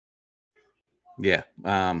 Yeah.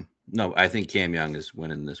 No, I think Cam Young is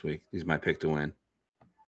winning this week. He's my pick to win.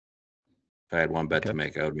 If I had one bet to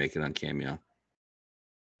make, I would make it on Cam Young.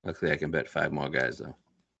 Luckily, I can bet 5 more guys, though.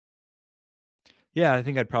 Yeah, I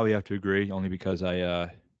think I'd probably have to agree, only because I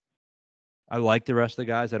like the rest of the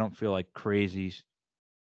guys. I don't feel like crazy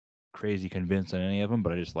convinced on any of them,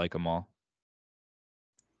 but I just like them all.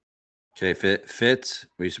 Okay, Fitz.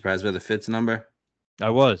 Were you surprised by the Fitz number? I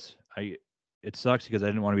was. It sucks because I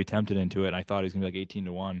didn't want to be tempted into it. And I thought he was gonna be like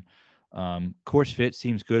 18-1. Course fit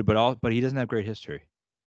seems good, but he doesn't have great history.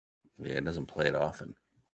 Yeah, it doesn't play it often.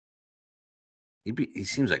 He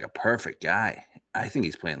seems like a perfect guy. I think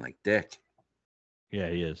he's playing like dick. Yeah,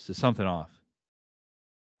 he is. There's something off.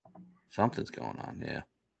 Something's going on, yeah.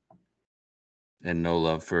 And no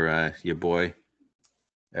love for your boy,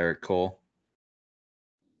 Eric Cole.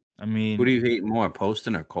 I mean, who do you hate more,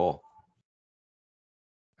 Poston or Cole?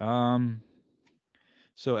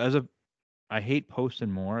 So I hate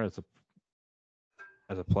Poston more as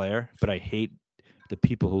a player, but I hate the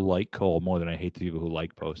people who like Cole more than I hate the people who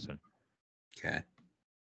like Poston. Okay,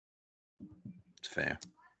 it's fair.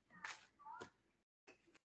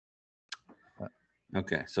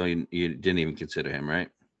 Okay, so you didn't even consider him, right?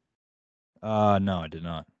 No, I did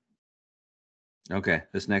not. Okay,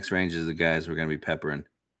 this next range is the guys we're going to be peppering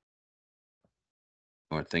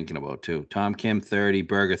or thinking about too. Tom Kim 30,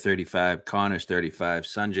 Berger 35, Connors 35,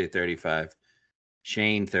 Sanjay 35,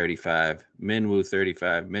 Shane 35, Minwoo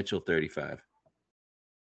 35, Mitchell 35.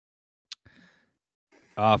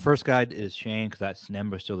 First guy is Shane because that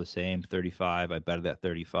number's still the same, 35. I betted that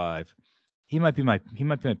 35. He might be my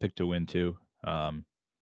pick to win too. Yeah,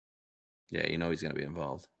 you know he's going to be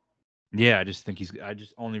involved. Yeah, I just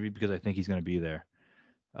only because I think he's going to be there.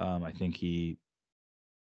 I think he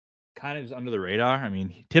kind of is under the radar. I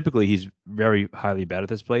mean, typically he's very highly bet at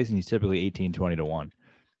this place, and he's typically 18-20-1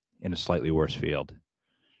 in a slightly worse field.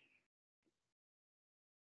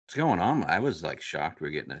 What's going on? I was like shocked we're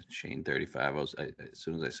getting a Shane 35. As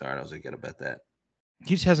soon as I saw it, I was like, gotta bet that.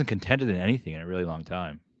 He just hasn't contended in anything in a really long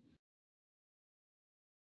time.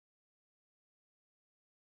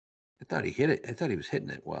 I thought he hit it. I thought he was hitting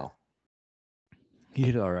it well. He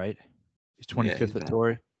did all right. He's 25th at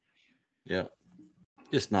Torrey. Yeah.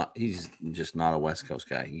 He's just not a West Coast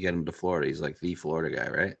guy. You get him to Florida, he's like the Florida guy,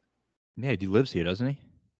 right? Yeah, he lives here, doesn't he?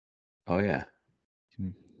 Oh yeah. A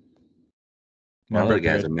Member lot of the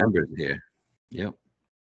guys Bears are members here. Yep.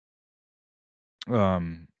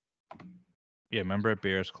 Yeah, member at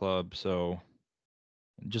Bears Club, so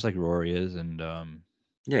just like Rory is, and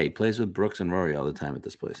yeah, he plays with Brooks and Rory all the time at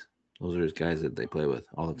this place. Those are his guys that they play with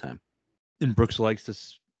all the time. And Brooks likes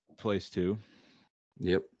this place too.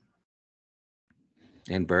 Yep.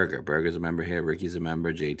 And Berger. Berger's a member here. Ricky's a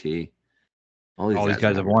member. JT. All these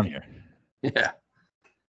guys have won here. Yeah.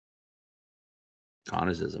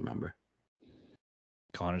 Connors is a member.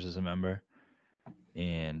 Connors is a member.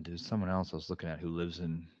 And there's someone else I was looking at who lives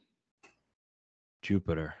in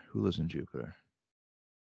Jupiter. Who lives in Jupiter?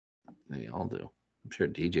 They all do. I'm sure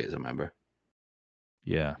DJ is a member.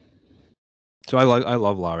 Yeah. So I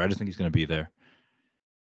love Lowry. I just think he's going to be there.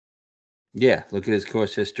 Yeah, look at his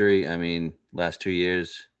course history. I mean, last 2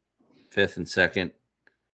 years, 5th and 2nd.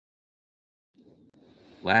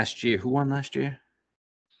 Last year, who won last year?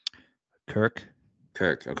 Kirk,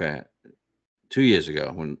 okay. 2 years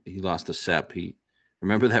ago when he lost to Sepp.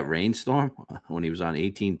 Remember that rainstorm when he was on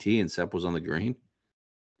 18T and Sepp was on the green?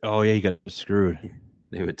 Oh yeah, he got screwed.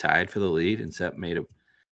 They were tied for the lead, and Sepp made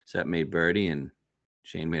birdie, and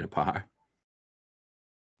Shane made a par.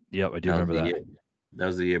 Yep, I do remember that. That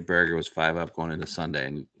was the year Berger was 5 up going into Sunday,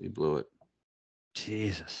 and he blew it.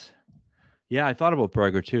 Jesus. Yeah, I thought about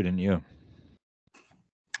Berger too, didn't you?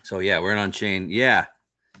 So yeah, we're in on Shane. Yeah.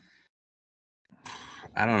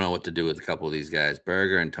 I don't know what to do with a couple of these guys,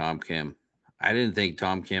 Berger and Tom Kim. I didn't think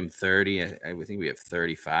Tom Kim 30. I think we have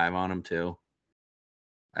 35 on him too.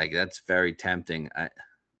 Like that's very tempting.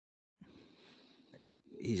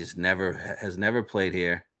 He just has never played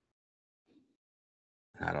here.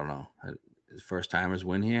 I don't know. His first timers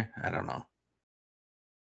win here. I don't know.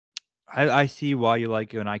 I see why you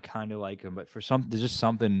like him, and I kind of like him, but there's just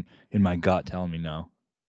something in my gut telling me no.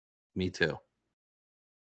 Me too.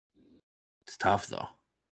 It's tough though.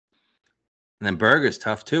 And then Berger's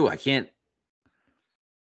tough too. I can't.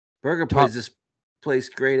 Berger plays this place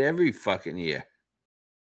great every fucking year.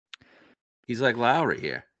 He's like Lowry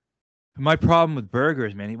here. My problem with Berger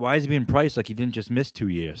is, man, why is he being priced like he didn't just miss 2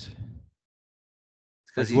 years?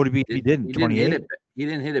 Because what did he didn't 28? He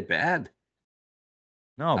didn't hit it bad.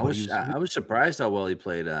 No, I was surprised how well he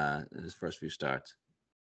played in his first few starts.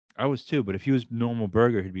 I was too, but if he was normal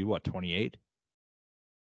Berger, he'd be what, 28?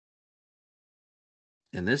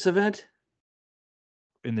 In this event?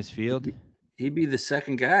 In this field? He'd be the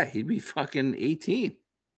second guy. He'd be fucking 18.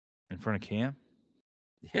 In front of Cam?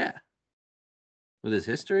 Yeah. With his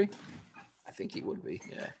history? I think he would be,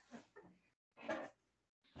 yeah.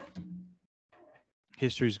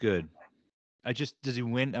 History's good. Does he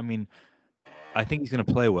win? I mean, I think he's going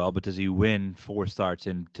to play well, but does he win 4 starts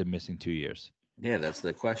into missing 2 years? Yeah, that's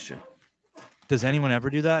the question. Does anyone ever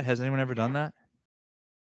do that? Has anyone ever done that?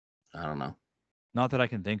 I don't know. Not that I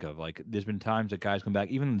can think of. Like, there's been times that guys come back,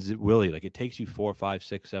 even Willie. Like, it takes you 4, 5,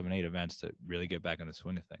 6, 7, 8 events to really get back in the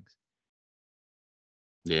swing of things.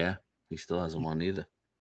 Yeah, he still hasn't won either.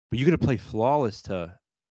 But you got to play flawless to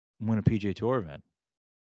win a PGA Tour event.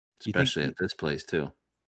 Especially at this place too.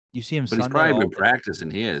 You see him But he's Sunday. probably been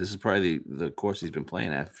practicing here. This is probably the course he's been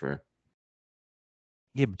playing at for.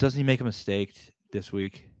 Yeah, but doesn't he make a mistake this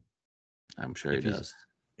week? I'm sure he does.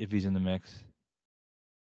 If he's in the mix.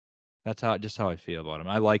 That's how I feel about him.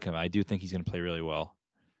 I like him. I do think he's going to play really well.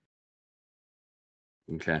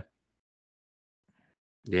 Okay.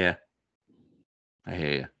 Yeah. I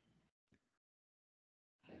hear you.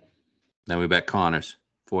 Then we bet Connors,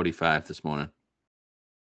 45 this morning.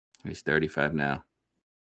 He's 35 now.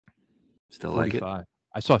 Still 45. Like it?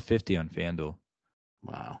 I saw 50 on FanDuel.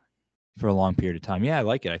 Wow. For a long period of time. Yeah, I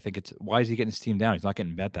like it. I think why is he getting his team down? He's not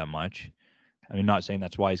getting bet that much. I mean, not saying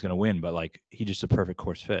that's why he's going to win, but like he's just a perfect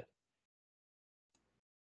course fit.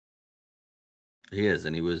 He is,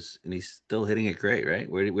 and he's still hitting it great, right?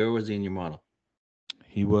 Where was he in your model?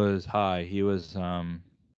 He was high. He was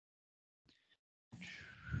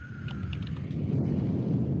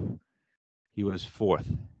fourth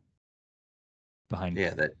behind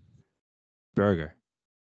that Berger.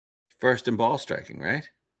 First in ball striking, right?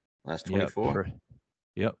 Last 24.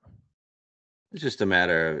 Yep. It's just a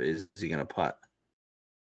matter of is he going to putt,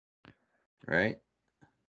 right?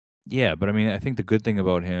 Yeah, but I mean, I think the good thing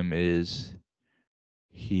about him is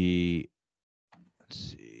he's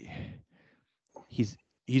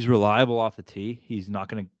reliable off the tee. He's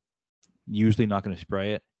usually not going to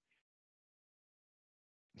spray it.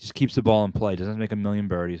 Just keeps the ball in play. Doesn't make a million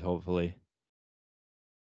birdies, hopefully.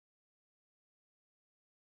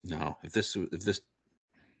 No, if this,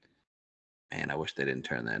 man, I wish they didn't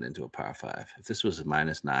turn that into a par 5. If this was a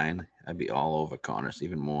 -9, I'd be all over Connors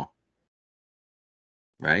even more.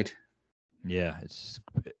 Right? Yeah, he's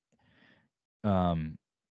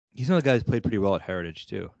another guy who's played pretty well at Heritage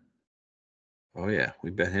too. Oh yeah, we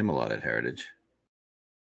bet him a lot at Heritage.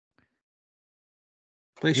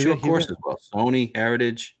 Plays short courses well. Sony,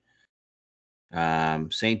 Heritage,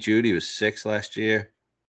 St. Jude. He was 6th last year.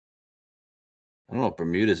 I don't know if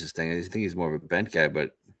Bermuda's his thing. I think he's more of a bent guy,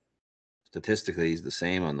 but statistically, he's the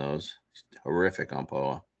same on those. He's horrific on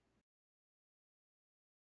POA.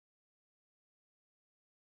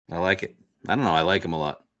 I like it. I don't know. I like him a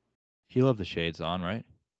lot. He'll have the shades on, right?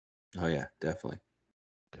 Oh yeah, definitely.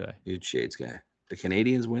 Okay. Huge shades guy. The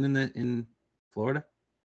Canadians winning that in Florida?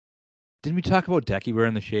 Didn't we talk about Decky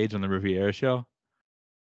wearing the shades on the Riviera show?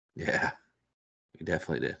 Yeah, we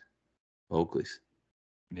definitely did. Oakley's.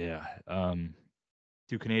 Yeah.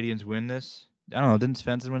 Do Canadians win this? I don't know. Didn't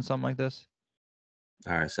Svensson win something like this?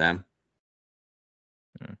 RSM.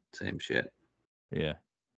 Yeah. Same shit. Yeah.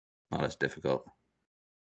 Not as difficult.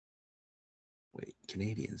 Wait,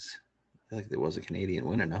 Canadians. I feel like there was a Canadian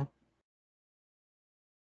winner, no?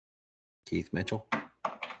 Keith Mitchell.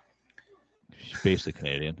 She's basically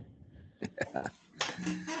Canadian.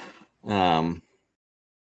 Yeah.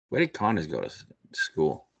 Where did Connors go to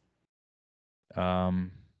school? I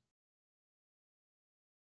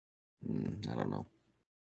don't know.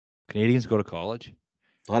 Canadians go to college?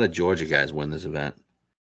 A lot of Georgia guys win this event.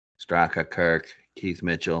 Straka, Kirk, Keith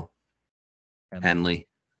Mitchell, Henley.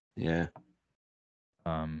 Yeah.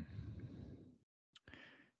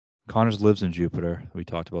 Connors lives in Jupiter. We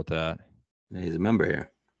talked about that. Yeah, he's a member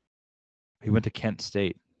here. He went to Kent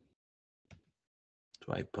State.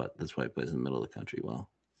 That's why he plays in the middle of the country well.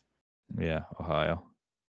 Yeah, Ohio.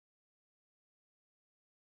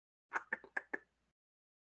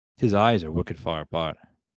 His eyes are wicked far apart.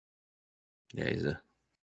 Yeah, he's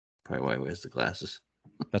probably why he wears the glasses.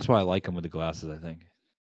 That's why I like him with the glasses, I think.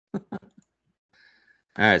 All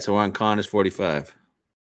right, so we're on Connors 45.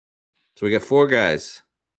 So we got 4 guys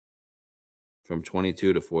from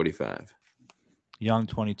 22 to 45. Young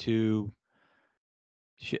 22,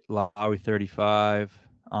 Lowry 35,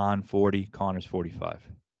 on 40, Connors 45.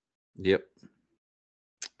 Yep.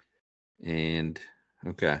 And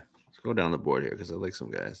okay, let's go down the board here because I like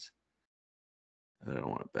some guys. I don't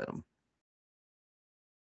want to bet them.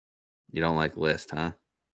 You don't like list, huh?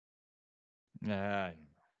 Nah.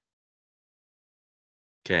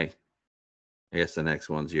 Okay. I guess the next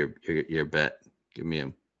one's your bet. Give me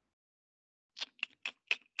him.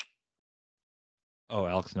 Oh,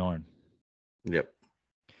 Alex Noren. Yep.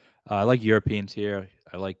 I like Europeans here.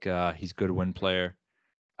 I like he's a good win player.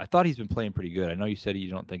 I thought he's been playing pretty good. I know you said you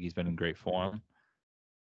don't think he's been in great form.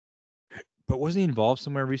 But wasn't he involved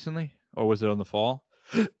somewhere recently? or was it on the fall?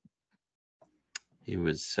 He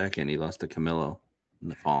was second. He lost to Camilo in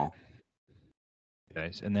the fall.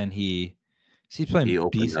 Guys, and then he's playing He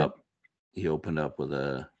opened decent. up. He opened up with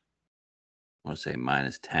a, I want to say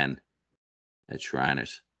 -10 at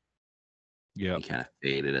Shriners. Yeah, He kind of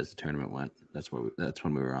faded as the tournament went. That's when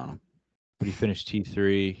we were on him. but he finished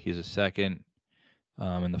T3. He's a second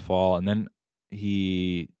in the fall, and then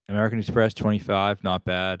American Express 25, not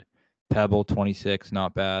bad. Pebble 26,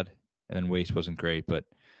 not bad, and then Waste wasn't great, but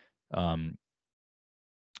I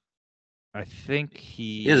think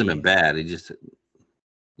He hasn't been bad. He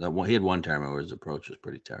had one tournament where his approach was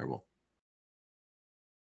pretty terrible.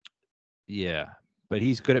 Yeah, but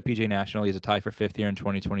he's good at PGA National. He has a tie for 5th here in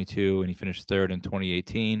 2022, and he finished 3rd in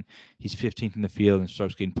 2018. He's 15th in the field and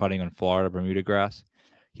starts getting putting on Florida Bermuda grass.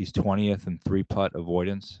 He's 20th in 3-putt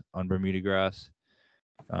avoidance on Bermuda grass.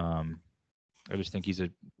 I just think he's a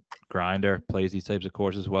grinder, plays these types of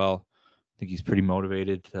courses well. I think he's pretty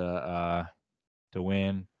motivated to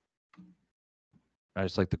win. I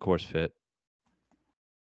just like the course fit.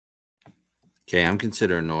 Okay, I'm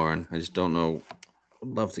considering Noren. I just don't know. I'd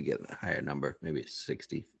love to get a higher number, maybe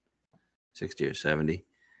 60 or 70.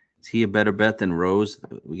 Is he a better bet than Rose?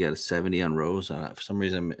 We got a 70 on Rose. For some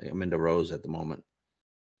reason, I'm into Rose at the moment.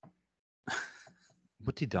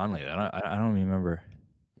 What's he done lately? I don't remember.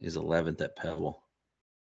 He's 11th at Pebble.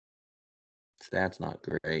 Stats not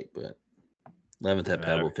great, but 11th at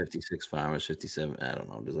Pebble, 56 Farmers, 57. I don't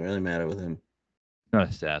know. Does it really matter with him? Not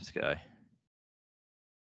a stats guy.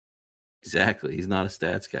 Exactly. He's not a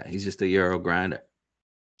stats guy. He's just a Euro grinder.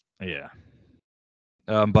 Yeah.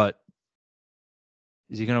 But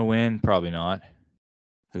is he gonna win? Probably not.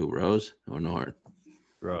 Who, Rose or Noren?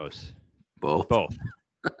 Rose. Both.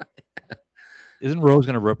 Isn't Rose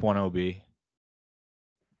gonna rip one OB?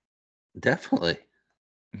 Definitely.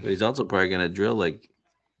 But he's also probably gonna drill like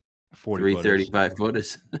 40 35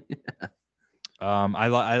 footers.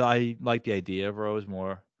 I like the idea of Rose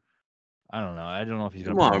more. I don't know. I don't know if he's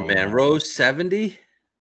gonna. Come on, man. Rose 70.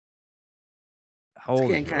 How old it's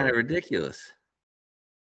is getting kind Rose? of ridiculous.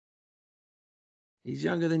 He's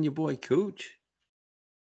younger than your boy Cooch.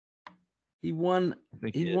 He won.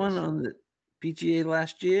 He won on the PGA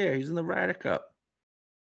last year. He's in the Ryder Cup.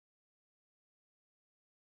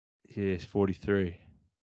 He is 43.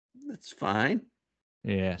 That's fine.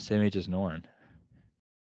 Yeah, same age as Noren.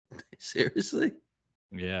 Seriously?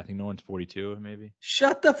 Yeah, I think Noren's 42, maybe.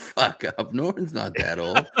 Shut the fuck up. Noren's not that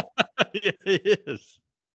old. Yeah, he is.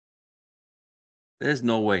 There's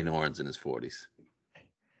no way Noren's in his 40s.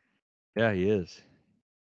 Yeah, he is.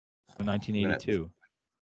 1982.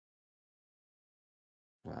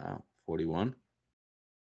 Wow. 41?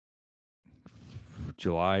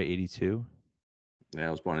 July 82. Yeah,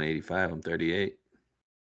 I was born in 85. I'm 38.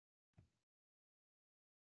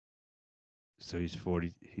 So he's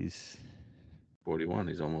 40. He's 41.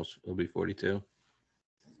 He'll be 42.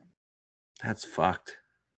 That's fucked.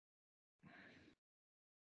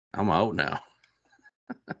 I'm out now.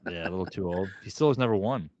 yeah, a little too old. He still has never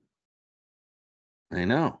won. I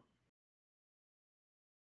know.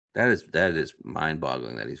 That is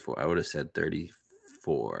mind-boggling that he's 4. I would have said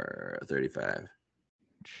 34 or 35.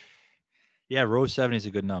 Yeah, Rose 70 is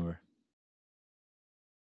a good number.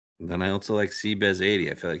 Then I also like Seabez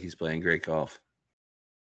 80. I feel like he's playing great golf.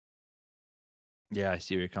 Yeah, I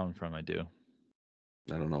see where you're coming from. I do.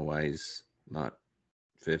 I don't know why he's not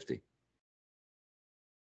 50.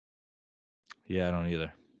 Yeah, I don't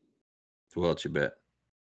either. Who else you bet?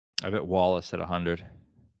 I bet Wallace at 100.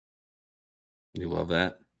 You love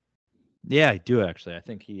that? Yeah, I do actually. I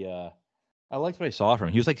think I liked what I saw from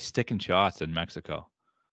him. He was like sticking shots in Mexico,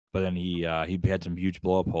 but then he had some huge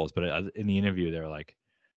blow up holes. But in the interview, they were like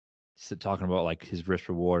talking about like his risk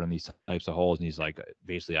reward on these types of holes, and he's like,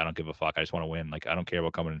 basically, I don't give a fuck. I just want to win. Like, I don't care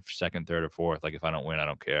about coming in second, third, or fourth. Like, if I don't win, I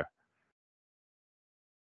don't care.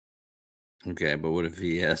 Okay, but what if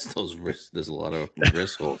he has those risks? There's a lot of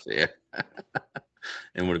risk holes here.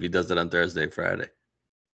 And what if he does it on Thursday, Friday?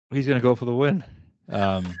 He's gonna go for the win.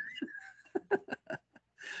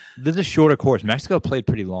 This is a shorter course. Mexico played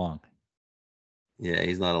pretty long. Yeah,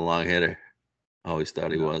 he's not a long hitter. Always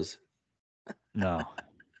thought he was. No.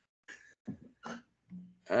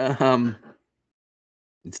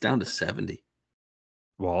 It's down to 70.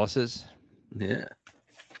 Wallace's? Yeah.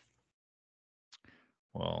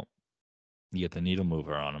 Well, you get the needle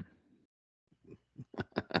mover on him.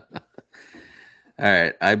 All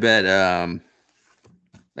right. I bet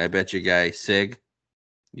your guy Sig.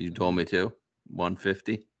 You told me to.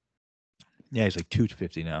 150. Yeah, he's like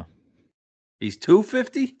 250 now. He's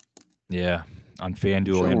 250? Yeah. On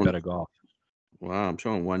FanDuel and Better Golf. Wow, I'm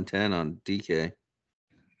showing 110 on DK.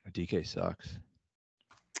 DK sucks.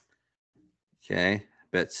 Okay.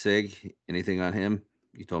 Bet Sig. Anything on him?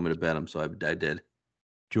 You told me to bet him, so I did.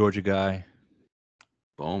 Georgia guy.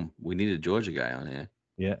 Boom. We need a Georgia guy on here.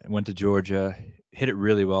 Yeah, went to Georgia. Hit it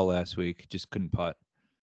really well last week. Just couldn't putt.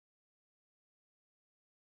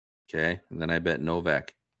 Okay. And then I bet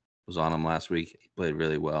Novak. Was on him last week. He played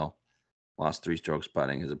really well. Lost 3 strokes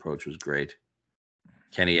putting. His approach was great.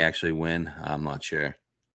 Can he actually win? I'm not sure.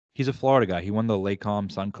 He's a Florida guy. He won the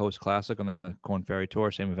Lakecom Suncoast Classic on the Corn Ferry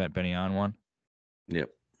Tour, same event Benny On won. Yep.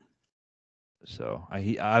 So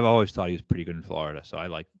I've always thought he was pretty good in Florida. So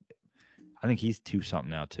I think he's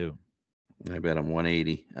 2-something now too. I bet him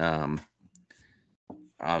 180.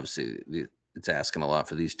 Obviously, it's asking a lot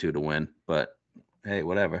for these two to win, but hey,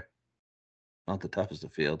 whatever. Not the toughest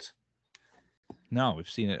of fields. No, we've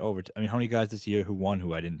seen it over. I mean, how many guys this year who won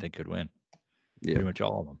who I didn't think could win? Yeah. Pretty much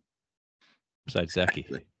all of them, besides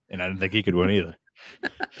Zeki, and I didn't think he could win either.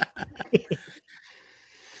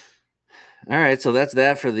 All right, so that's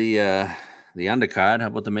that for the undercard. How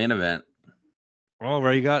about the main event? Well,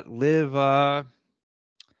 where you got LIV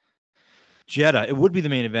Jeddah. It would be the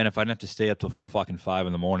main event if I didn't have to stay up till fucking 5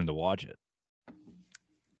 a.m. to watch it.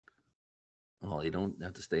 Well, you don't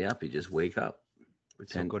have to stay up. You just wake up.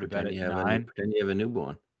 Go to bed at you have 9. Pretend you have a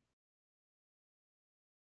newborn.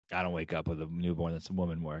 I don't wake up with a newborn. That's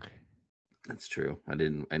woman work. That's true. I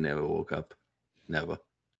never woke up. Never.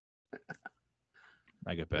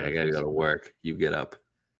 I get better. I gotta go to work. You get up.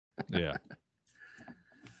 Yeah.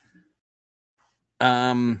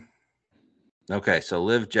 Okay, so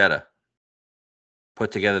LIV Jeddah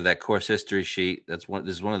put together that course history sheet. This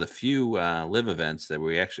is one of the few LIV events that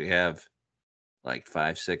we actually have like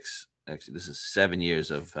 5, 6. Actually, this is 7 years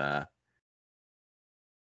of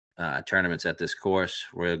tournaments at this course,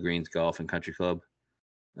 Royal Greens Golf and Country Club.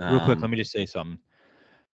 Real quick, let me just say something.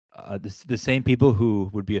 The same people who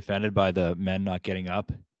would be offended by the men not getting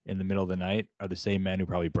up in the middle of the night are the same men who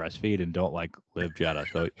probably breastfeed and don't like LIV Jeddah.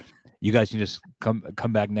 So you guys can just come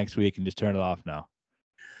back next week and just turn it off now.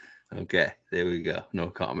 Okay, there we go. No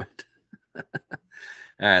comment. All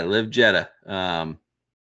right, LIV Jeddah.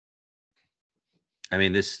 I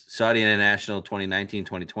mean, this Saudi International 2019,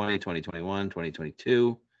 2020, 2021,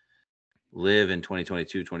 2022, LIV in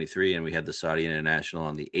 2022, 23, and we had the Saudi International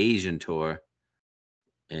on the Asian Tour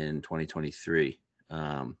in 2023.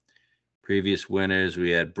 Previous winners,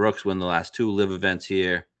 we had Brooks win the last 2 LIV events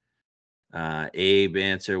here. Abe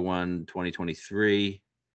Answer won 2023.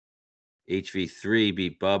 HV3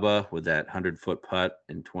 beat Bubba with that 100-foot putt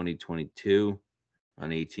in 2022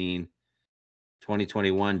 on 18.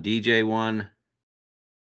 2021, DJ won.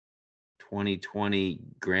 2020,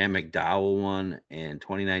 Graham McDowell won. And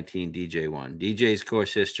 2019, DJ won. DJ's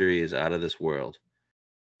course history is out of this world.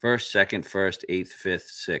 1st, 2nd, 1st, 8th,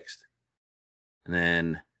 5th, 6th. And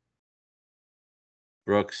then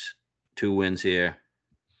Brooks, 2 wins here.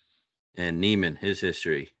 And Neiman, his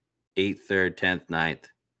history, 8th, 3rd, 10th, 9th.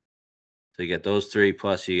 So you get those 3,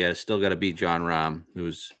 plus you still got to beat John Rahm,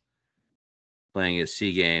 who's playing his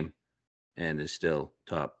C game and is still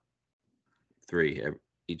top 3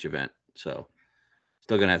 each event. So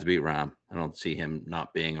still going to have to beat Rahm. I don't see him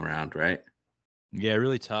not being around, right? Yeah,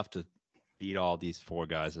 really tough to beat all these 4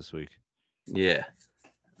 guys this week. Yeah.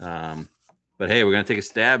 But hey, we're going to take a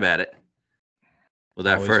stab at it with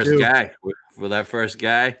our Always first do. guy. With our first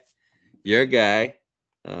guy, your guy.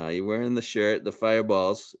 You're wearing the shirt, the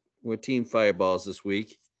Fireballs. We're Team Fireballs this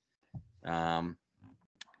week. Bet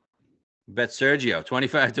Sergio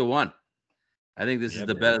 25-1. I think this is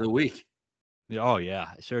the bet of the week. Oh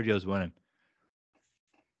yeah, Sergio's winning.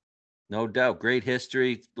 No doubt. Great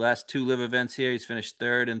history. Last 2 LIV events here. He's finished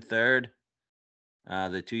 3rd and 3rd.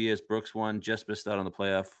 The 2 years Brooks won. Just missed out on the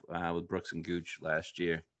playoff with Brooks and Gooch last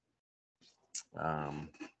year. I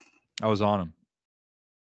was on him.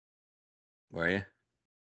 Were you?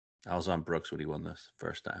 I was on Brooks when he won this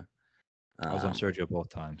first time. I was on Sergio both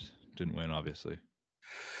times. Didn't win, obviously.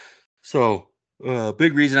 So,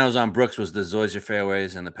 big reason I was on Brooks was the Zoysia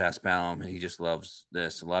fairways and the pass palm. He just loves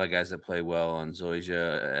this. A lot of guys that play well on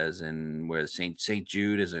Zoysia, as in where St.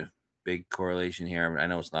 Jude is a big correlation here. I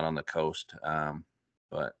know it's not on the coast,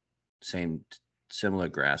 but similar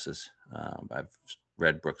grasses. I've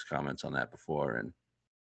read Brooks' comments on that before, and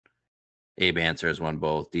Abe Answer has won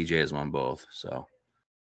both. DJ has won both. So,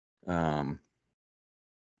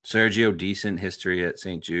 Sergio, decent history at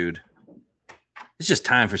St. Jude. It's just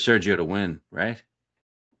time for Sergio to win, right?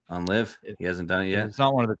 On LIV, he hasn't done it yet. It's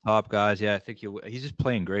not one of the top guys. Yeah, I think he's just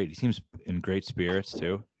playing great. He seems in great spirits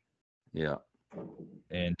too. Yeah.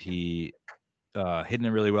 And he hitting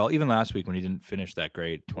it really well. Even last week when he didn't finish that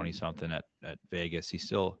great, 20 something at Vegas, he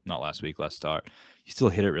still not last week, last start. He still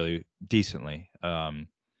hit it really decently. And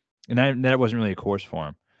that wasn't really a course for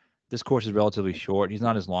him. This course is relatively short. He's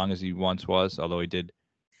not as long as he once was, although he did.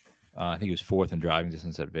 I think he was fourth in driving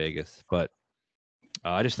distance at Vegas. But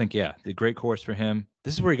I just think, yeah, the great course for him.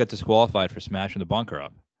 This is where he got disqualified for smashing the bunker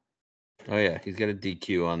up. Oh yeah, he's got a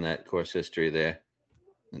DQ on that course history there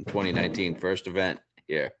in 2019, first event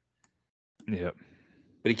here. Yep.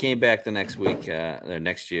 But he came back the next week, or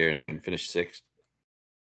next year, and finished sixth.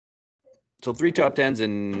 So 3 top 10s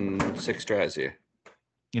and 6 tries here.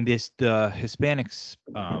 And the Hispanics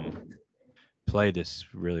play this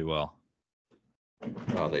really well.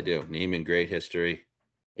 Oh, they do. Neiman, great history.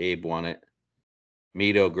 Abe won it.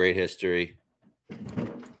 Mito, great history.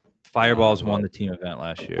 Fireballs won the team event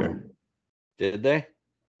last year. Did they?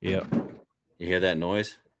 Yep. You hear that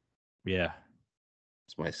noise? Yeah.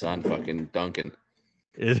 It's my son fucking dunking.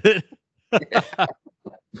 Is it?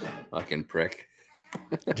 Fucking prick.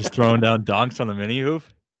 Just throwing down dunks on the mini hoop?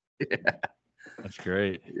 Yeah. That's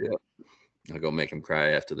great. Yeah. I'll go make him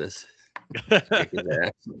cry after this. Kick his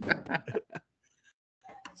ass.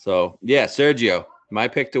 So, yeah, Sergio, my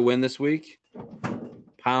pick to win this week.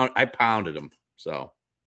 I pounded him. So,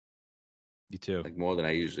 You too. like more than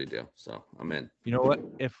I usually do. So, I'm in. You know what?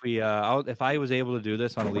 If if I was able to do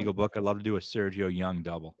this on a legal book, I'd love to do a Sergio Young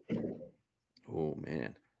double. Oh,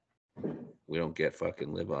 man. We don't get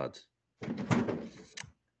fucking live odds. You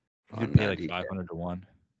could pay like 500 to 1.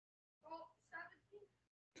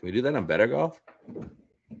 Can we do that on Better Golf?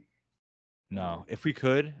 No, if we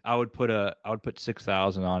could, I would put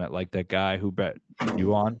 6,000 on it, like that guy who bet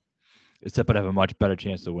you on. Except I'd have a much better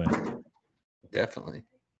chance to win. Definitely.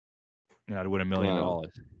 And I'd win $1 million,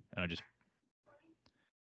 and I'd just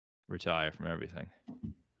retire from everything.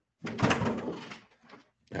 All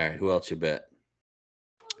right, who else you bet?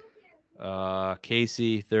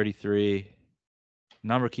 Casey 33.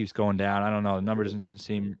 Number keeps going down. I don't know. The number doesn't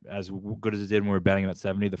seem as good as it did when we were betting him at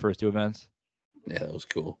 70 the first 2 events. Yeah, that was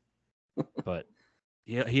cool. But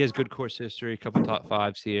yeah, he has good course history. A couple top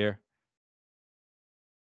 5s here.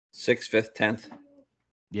 6th, 5th, 10th.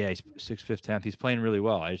 Yeah, he's 6th, 5th, 10th. He's playing really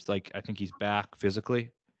well. I think he's back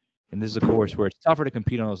physically, and this is a course where it's tougher to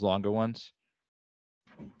compete on those longer ones.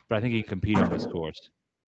 But I think he can compete on this course.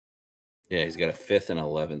 Yeah, he's got a 5th and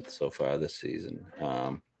 11th so far this season.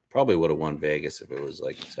 Probably would have won Vegas if it was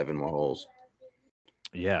like 7 more holes.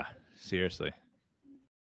 Yeah, seriously.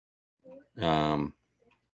 I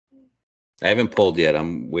haven't pulled yet.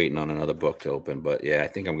 I'm waiting on another book to open, but yeah, I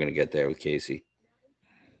think I'm going to get there with Casey.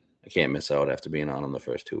 I can't miss out after being on him the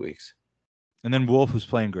first 2 weeks. And then Wolf, who's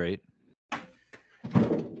playing great.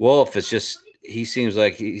 Wolf, it's just, he seems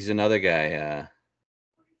like he's another guy.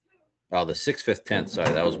 The 6th, 5th, 10th.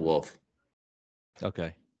 Sorry, that was Wolf.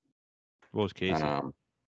 Okay. What was Casey?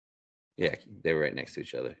 Yeah, they were right next to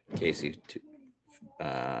each other. Casey,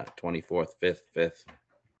 24th, 5th.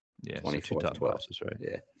 Yeah, 24th, 12th.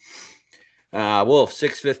 Right. Yeah. Wolf,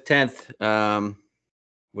 6th, 5th, 10th.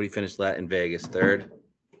 What did he finish in Vegas? 3rd.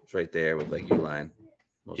 It's right there with like Uline.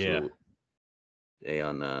 Yeah. Day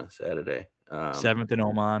on Saturday. 7th in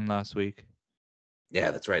Oman last week.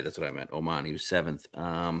 Yeah, that's right. That's what I meant. Oman. He was 7th.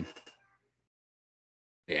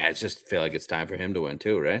 Yeah, I just feel like it's time for him to win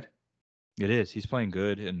too, right? It is. He's playing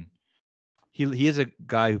good, and he is a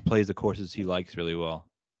guy who plays the courses he likes really well.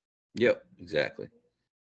 Yep, exactly.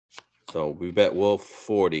 So we bet Wolf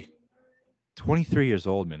 40. 23 years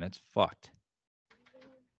old, man. That's fucked.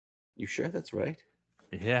 You sure that's right?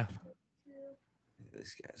 Yeah.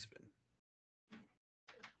 This guy's been.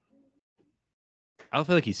 I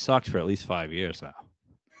feel like he sucked for at least 5 years now.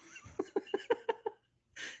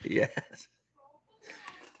 Yes.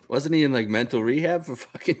 Wasn't he in like mental rehab for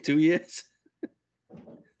fucking 2 years?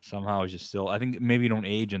 Somehow he's just still. I think maybe you don't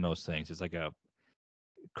age in those things. It's like a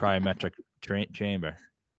cryometric chamber.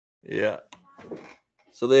 Yeah.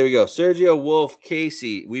 So there we go. Sergio, Wolf,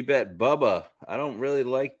 Casey. We bet Bubba. I don't really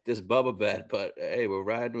like this Bubba bet, but hey, we're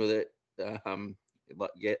riding with it.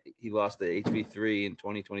 He lost the HV3 in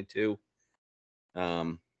 2022.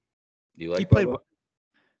 Do you like He played? Bubba?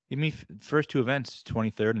 You mean first 2 events,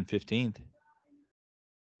 23rd and 15th?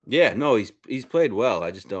 Yeah, no, he's played well.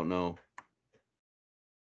 I just don't know.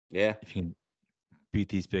 Yeah, if you can beat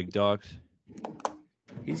these big dogs.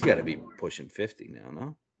 He's got to be pushing 50 now,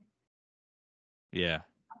 no? Yeah.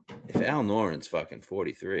 If Al Noren's fucking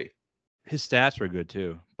 43. His stats were good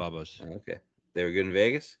too, Bubba's. Okay. They were good in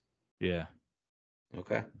Vegas? Yeah.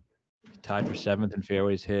 Okay. Tied for 7th in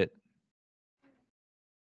fairways hit.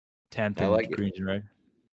 10th in I like greens and red.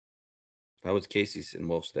 How was Casey's and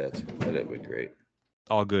Wolf stats? That'd be great.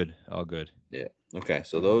 All good. All good. Yeah. Okay.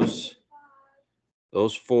 So those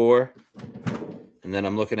 4, and then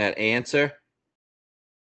I'm looking at Answer,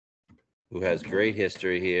 who has great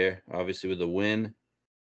history here. Obviously, with the win,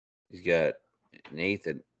 he's got an 8th,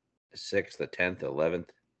 and 6th, a 10th, 11th.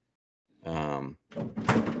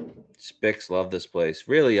 Spicks love this place.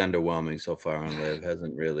 Really underwhelming so far on LIV.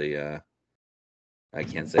 Hasn't really. I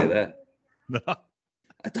can't say that. No,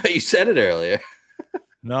 I thought you said it earlier.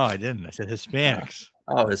 no, I didn't. I said Hispanics.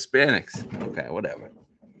 Oh, Hispanics. Okay, whatever.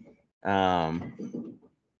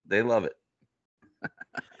 They love it.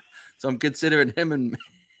 So I'm considering him and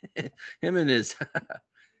his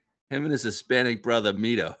Hispanic brother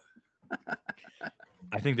Mito.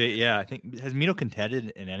 I think I think has Mito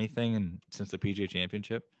contended in anything since the PGA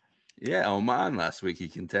Championship? Yeah, Oman last week he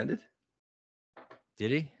contended.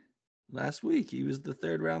 Did he? Last week he was the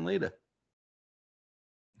 3rd round leader.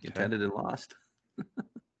 Contended and lost.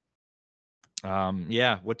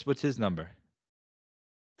 Yeah. What's his number?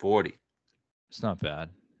 40. It's not bad.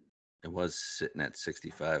 It was sitting at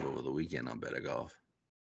 65 over the weekend on Better Golf.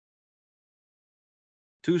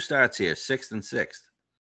 2 starts here, 6th and 6th.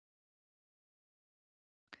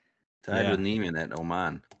 Tied with Neiman at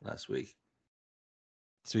Oman last week.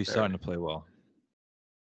 So he's starting to play well.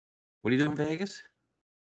 What are you doing in Vegas?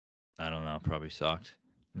 I don't know. Probably sucked.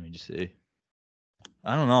 Let me just see.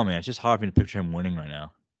 I don't know, man. It's just hard for me to picture him winning right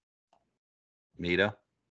now. Mito?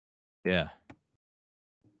 Yeah.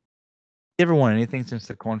 You ever won anything since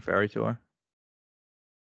the Corn Ferry Tour?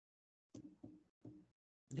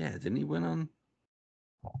 Yeah, didn't he win on?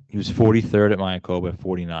 He was 43rd at Mayakoba,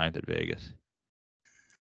 49th at Vegas.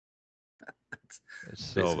 It's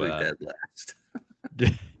so bad. Dead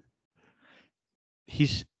last.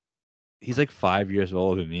 He's like 5 years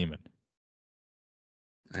older than Neiman.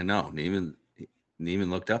 I know. Neiman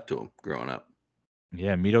looked up to him growing up.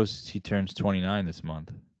 Yeah, he turns 29 this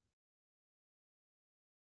month.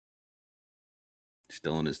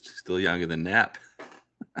 Still younger than Knapp.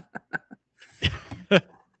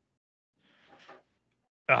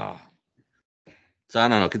 Oh. So I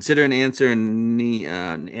don't know. Considering Answer and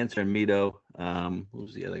Mito, who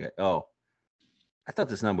was the other guy? Oh, I thought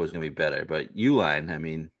this number was going to be better, but Uline, I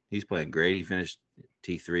mean, he's playing great. He finished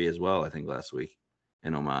T3 as well, I think, last week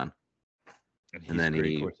in Oman. And then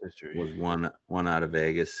he was one out of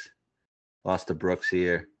Vegas. Lost to Brooks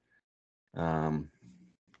here. I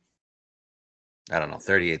don't know.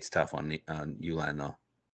 38's tough on Uline, though.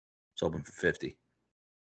 It's open for 50.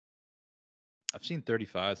 I've seen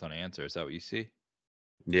 35s on Answer. Is that what you see?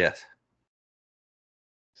 Yes.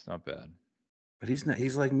 It's not bad. But he's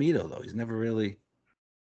like Mito, though. He's never really.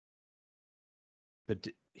 But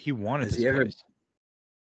he wanted Has this he ever? place.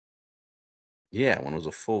 Yeah, when it was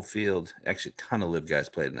a full field. Actually, a ton of LIV guys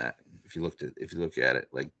played in that. If you look at it,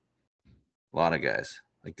 like a lot of guys,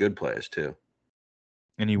 like good players too.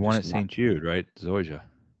 And he won at St. Jude, right? Zoysia.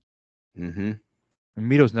 Mm-hmm.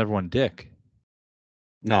 And Mito's never won Dick.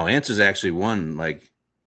 No, Answer's actually won like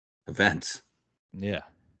events. Yeah.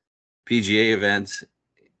 PGA events,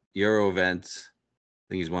 Euro events. I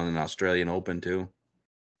think he's won an Australian Open too.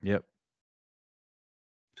 Yep.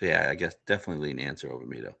 So yeah, I guess definitely lean Answer over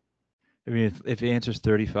Mito. I mean, if Answer's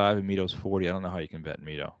 35 and Mito's 40, I don't know how you can bet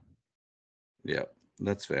Mito. Yeah,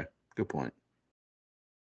 that's fair. Good point.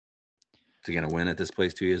 Is he going to win at this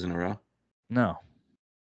place 2 years in a row? No.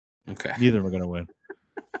 Okay. Neither of them are going to win.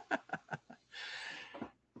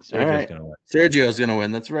 Sergio's going to win. Sergio's going to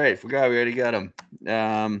win. That's right. Forgot we already got him.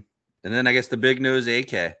 And then I guess the big news,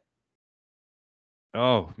 AK.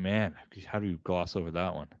 Oh, man. How do you gloss over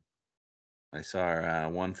that one? I saw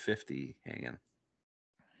 150 hanging.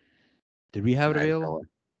 Did we have it available?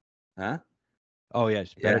 Huh? Oh, yeah.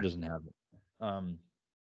 Better doesn't have it.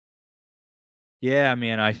 Yeah,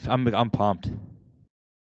 man. I'm pumped.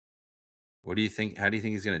 What do you think? How do you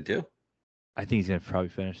think he's going to do? I think he's going to probably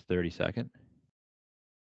finish 32nd.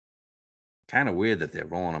 Kind of weird that they're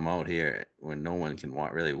rolling him out here when no one can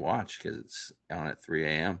really watch because it's on at 3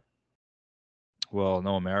 a.m. Well,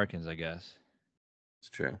 no Americans, I guess. It's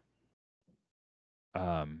true.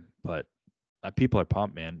 But people are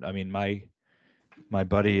pumped, man. I mean, my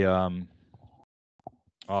buddy Othman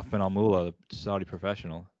Al-Mula, the Saudi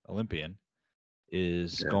professional Olympian,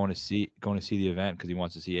 is going to see the event because he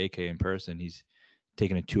wants to see AK in person. He's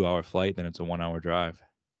taking a 2-hour flight, then it's a 1-hour drive.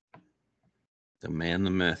 The man,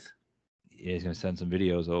 the myth. Yeah, he's going to send some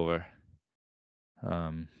videos over.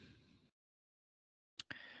 I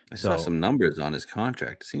saw some numbers on his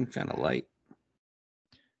contract. It seemed kind of light.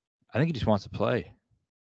 I think he just wants to play.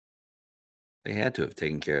 They had to have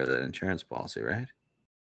taken care of that insurance policy, right?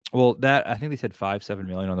 Well, I think they said $5-7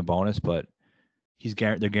 million on the bonus, but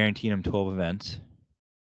they're guaranteeing him 12 events.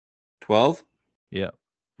 12? Yeah,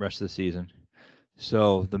 rest of the season.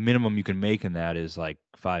 So the minimum you can make in that is like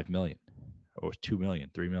 5 million, or 2 million,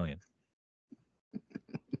 3 million,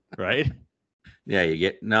 right? Yeah, you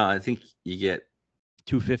get no. I think you get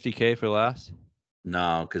 250K for last.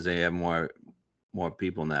 no because they have more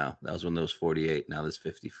people now. That was when there was 48. Now there's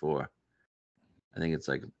 54. I think it's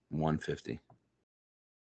like 150.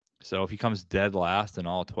 So if he comes dead last in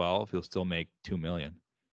all 12, he'll still make 2 million.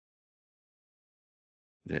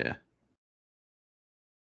 Yeah.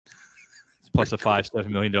 Plus a $5-7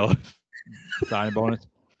 million signing bonus.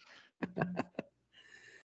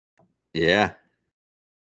 Yeah.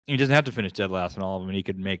 He doesn't have to finish dead last in all of them, and he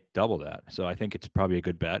could make double that. So I think it's probably a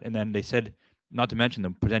good bet. And then they said, not to mention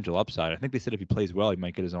the potential upside, I think they said if he plays well, he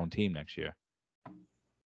might get his own team next year.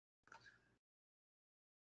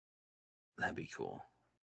 That'd be cool.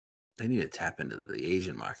 They need to tap into the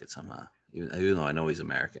Asian market somehow, even though I know he's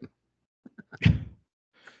American.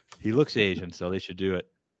 He looks Asian, so they should do it.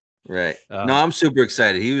 Right. No, I'm super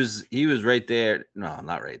excited. He was right there. No,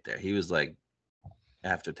 not right there. He was like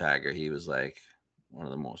after Tiger. He was like one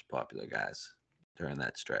of the most popular guys during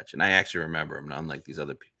that stretch. And I actually remember him, unlike these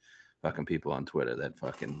other fucking people on Twitter that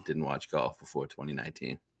fucking didn't watch golf before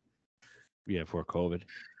 2019. Yeah, before COVID.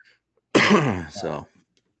 So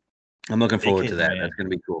I'm looking forward to that. Man. That's gonna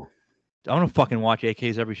be cool. I want to fucking watch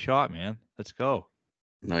AK's every shot, man. Let's go.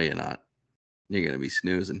 No, you're not. You're gonna be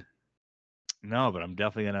snoozing. No, but I'm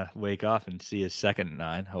definitely gonna wake up and see his second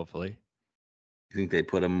 9, hopefully. You think they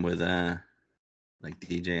put him with like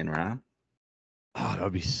DJ and Ron? Oh, that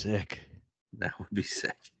would be sick. That would be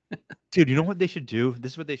sick. Dude, you know what they should do?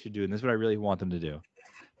 This is what they should do, and this is what I really want them to do.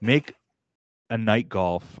 Make a night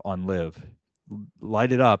golf on LIV.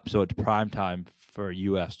 Light it up so it's prime time for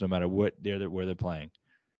US, no matter where they're playing.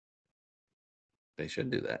 They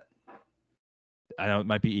should do that. I know it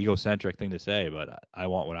might be egocentric thing to say, but I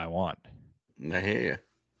want what I want. I hear you.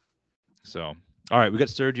 So, all right, we got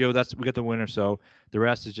Sergio. We got the winner. So the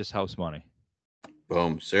rest is just house money.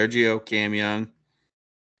 Boom. Sergio, Cam Young,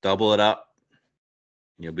 double it up.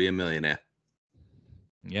 You'll be a millionaire.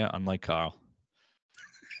 Yeah, unlike Carl.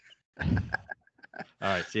 All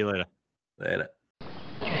right, see you later. Later.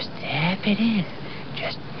 Just tap it in.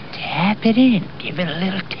 Just tap it in. Give it a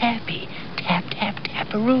little tappy. Tap, tap,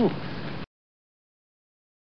 tap-a-roo.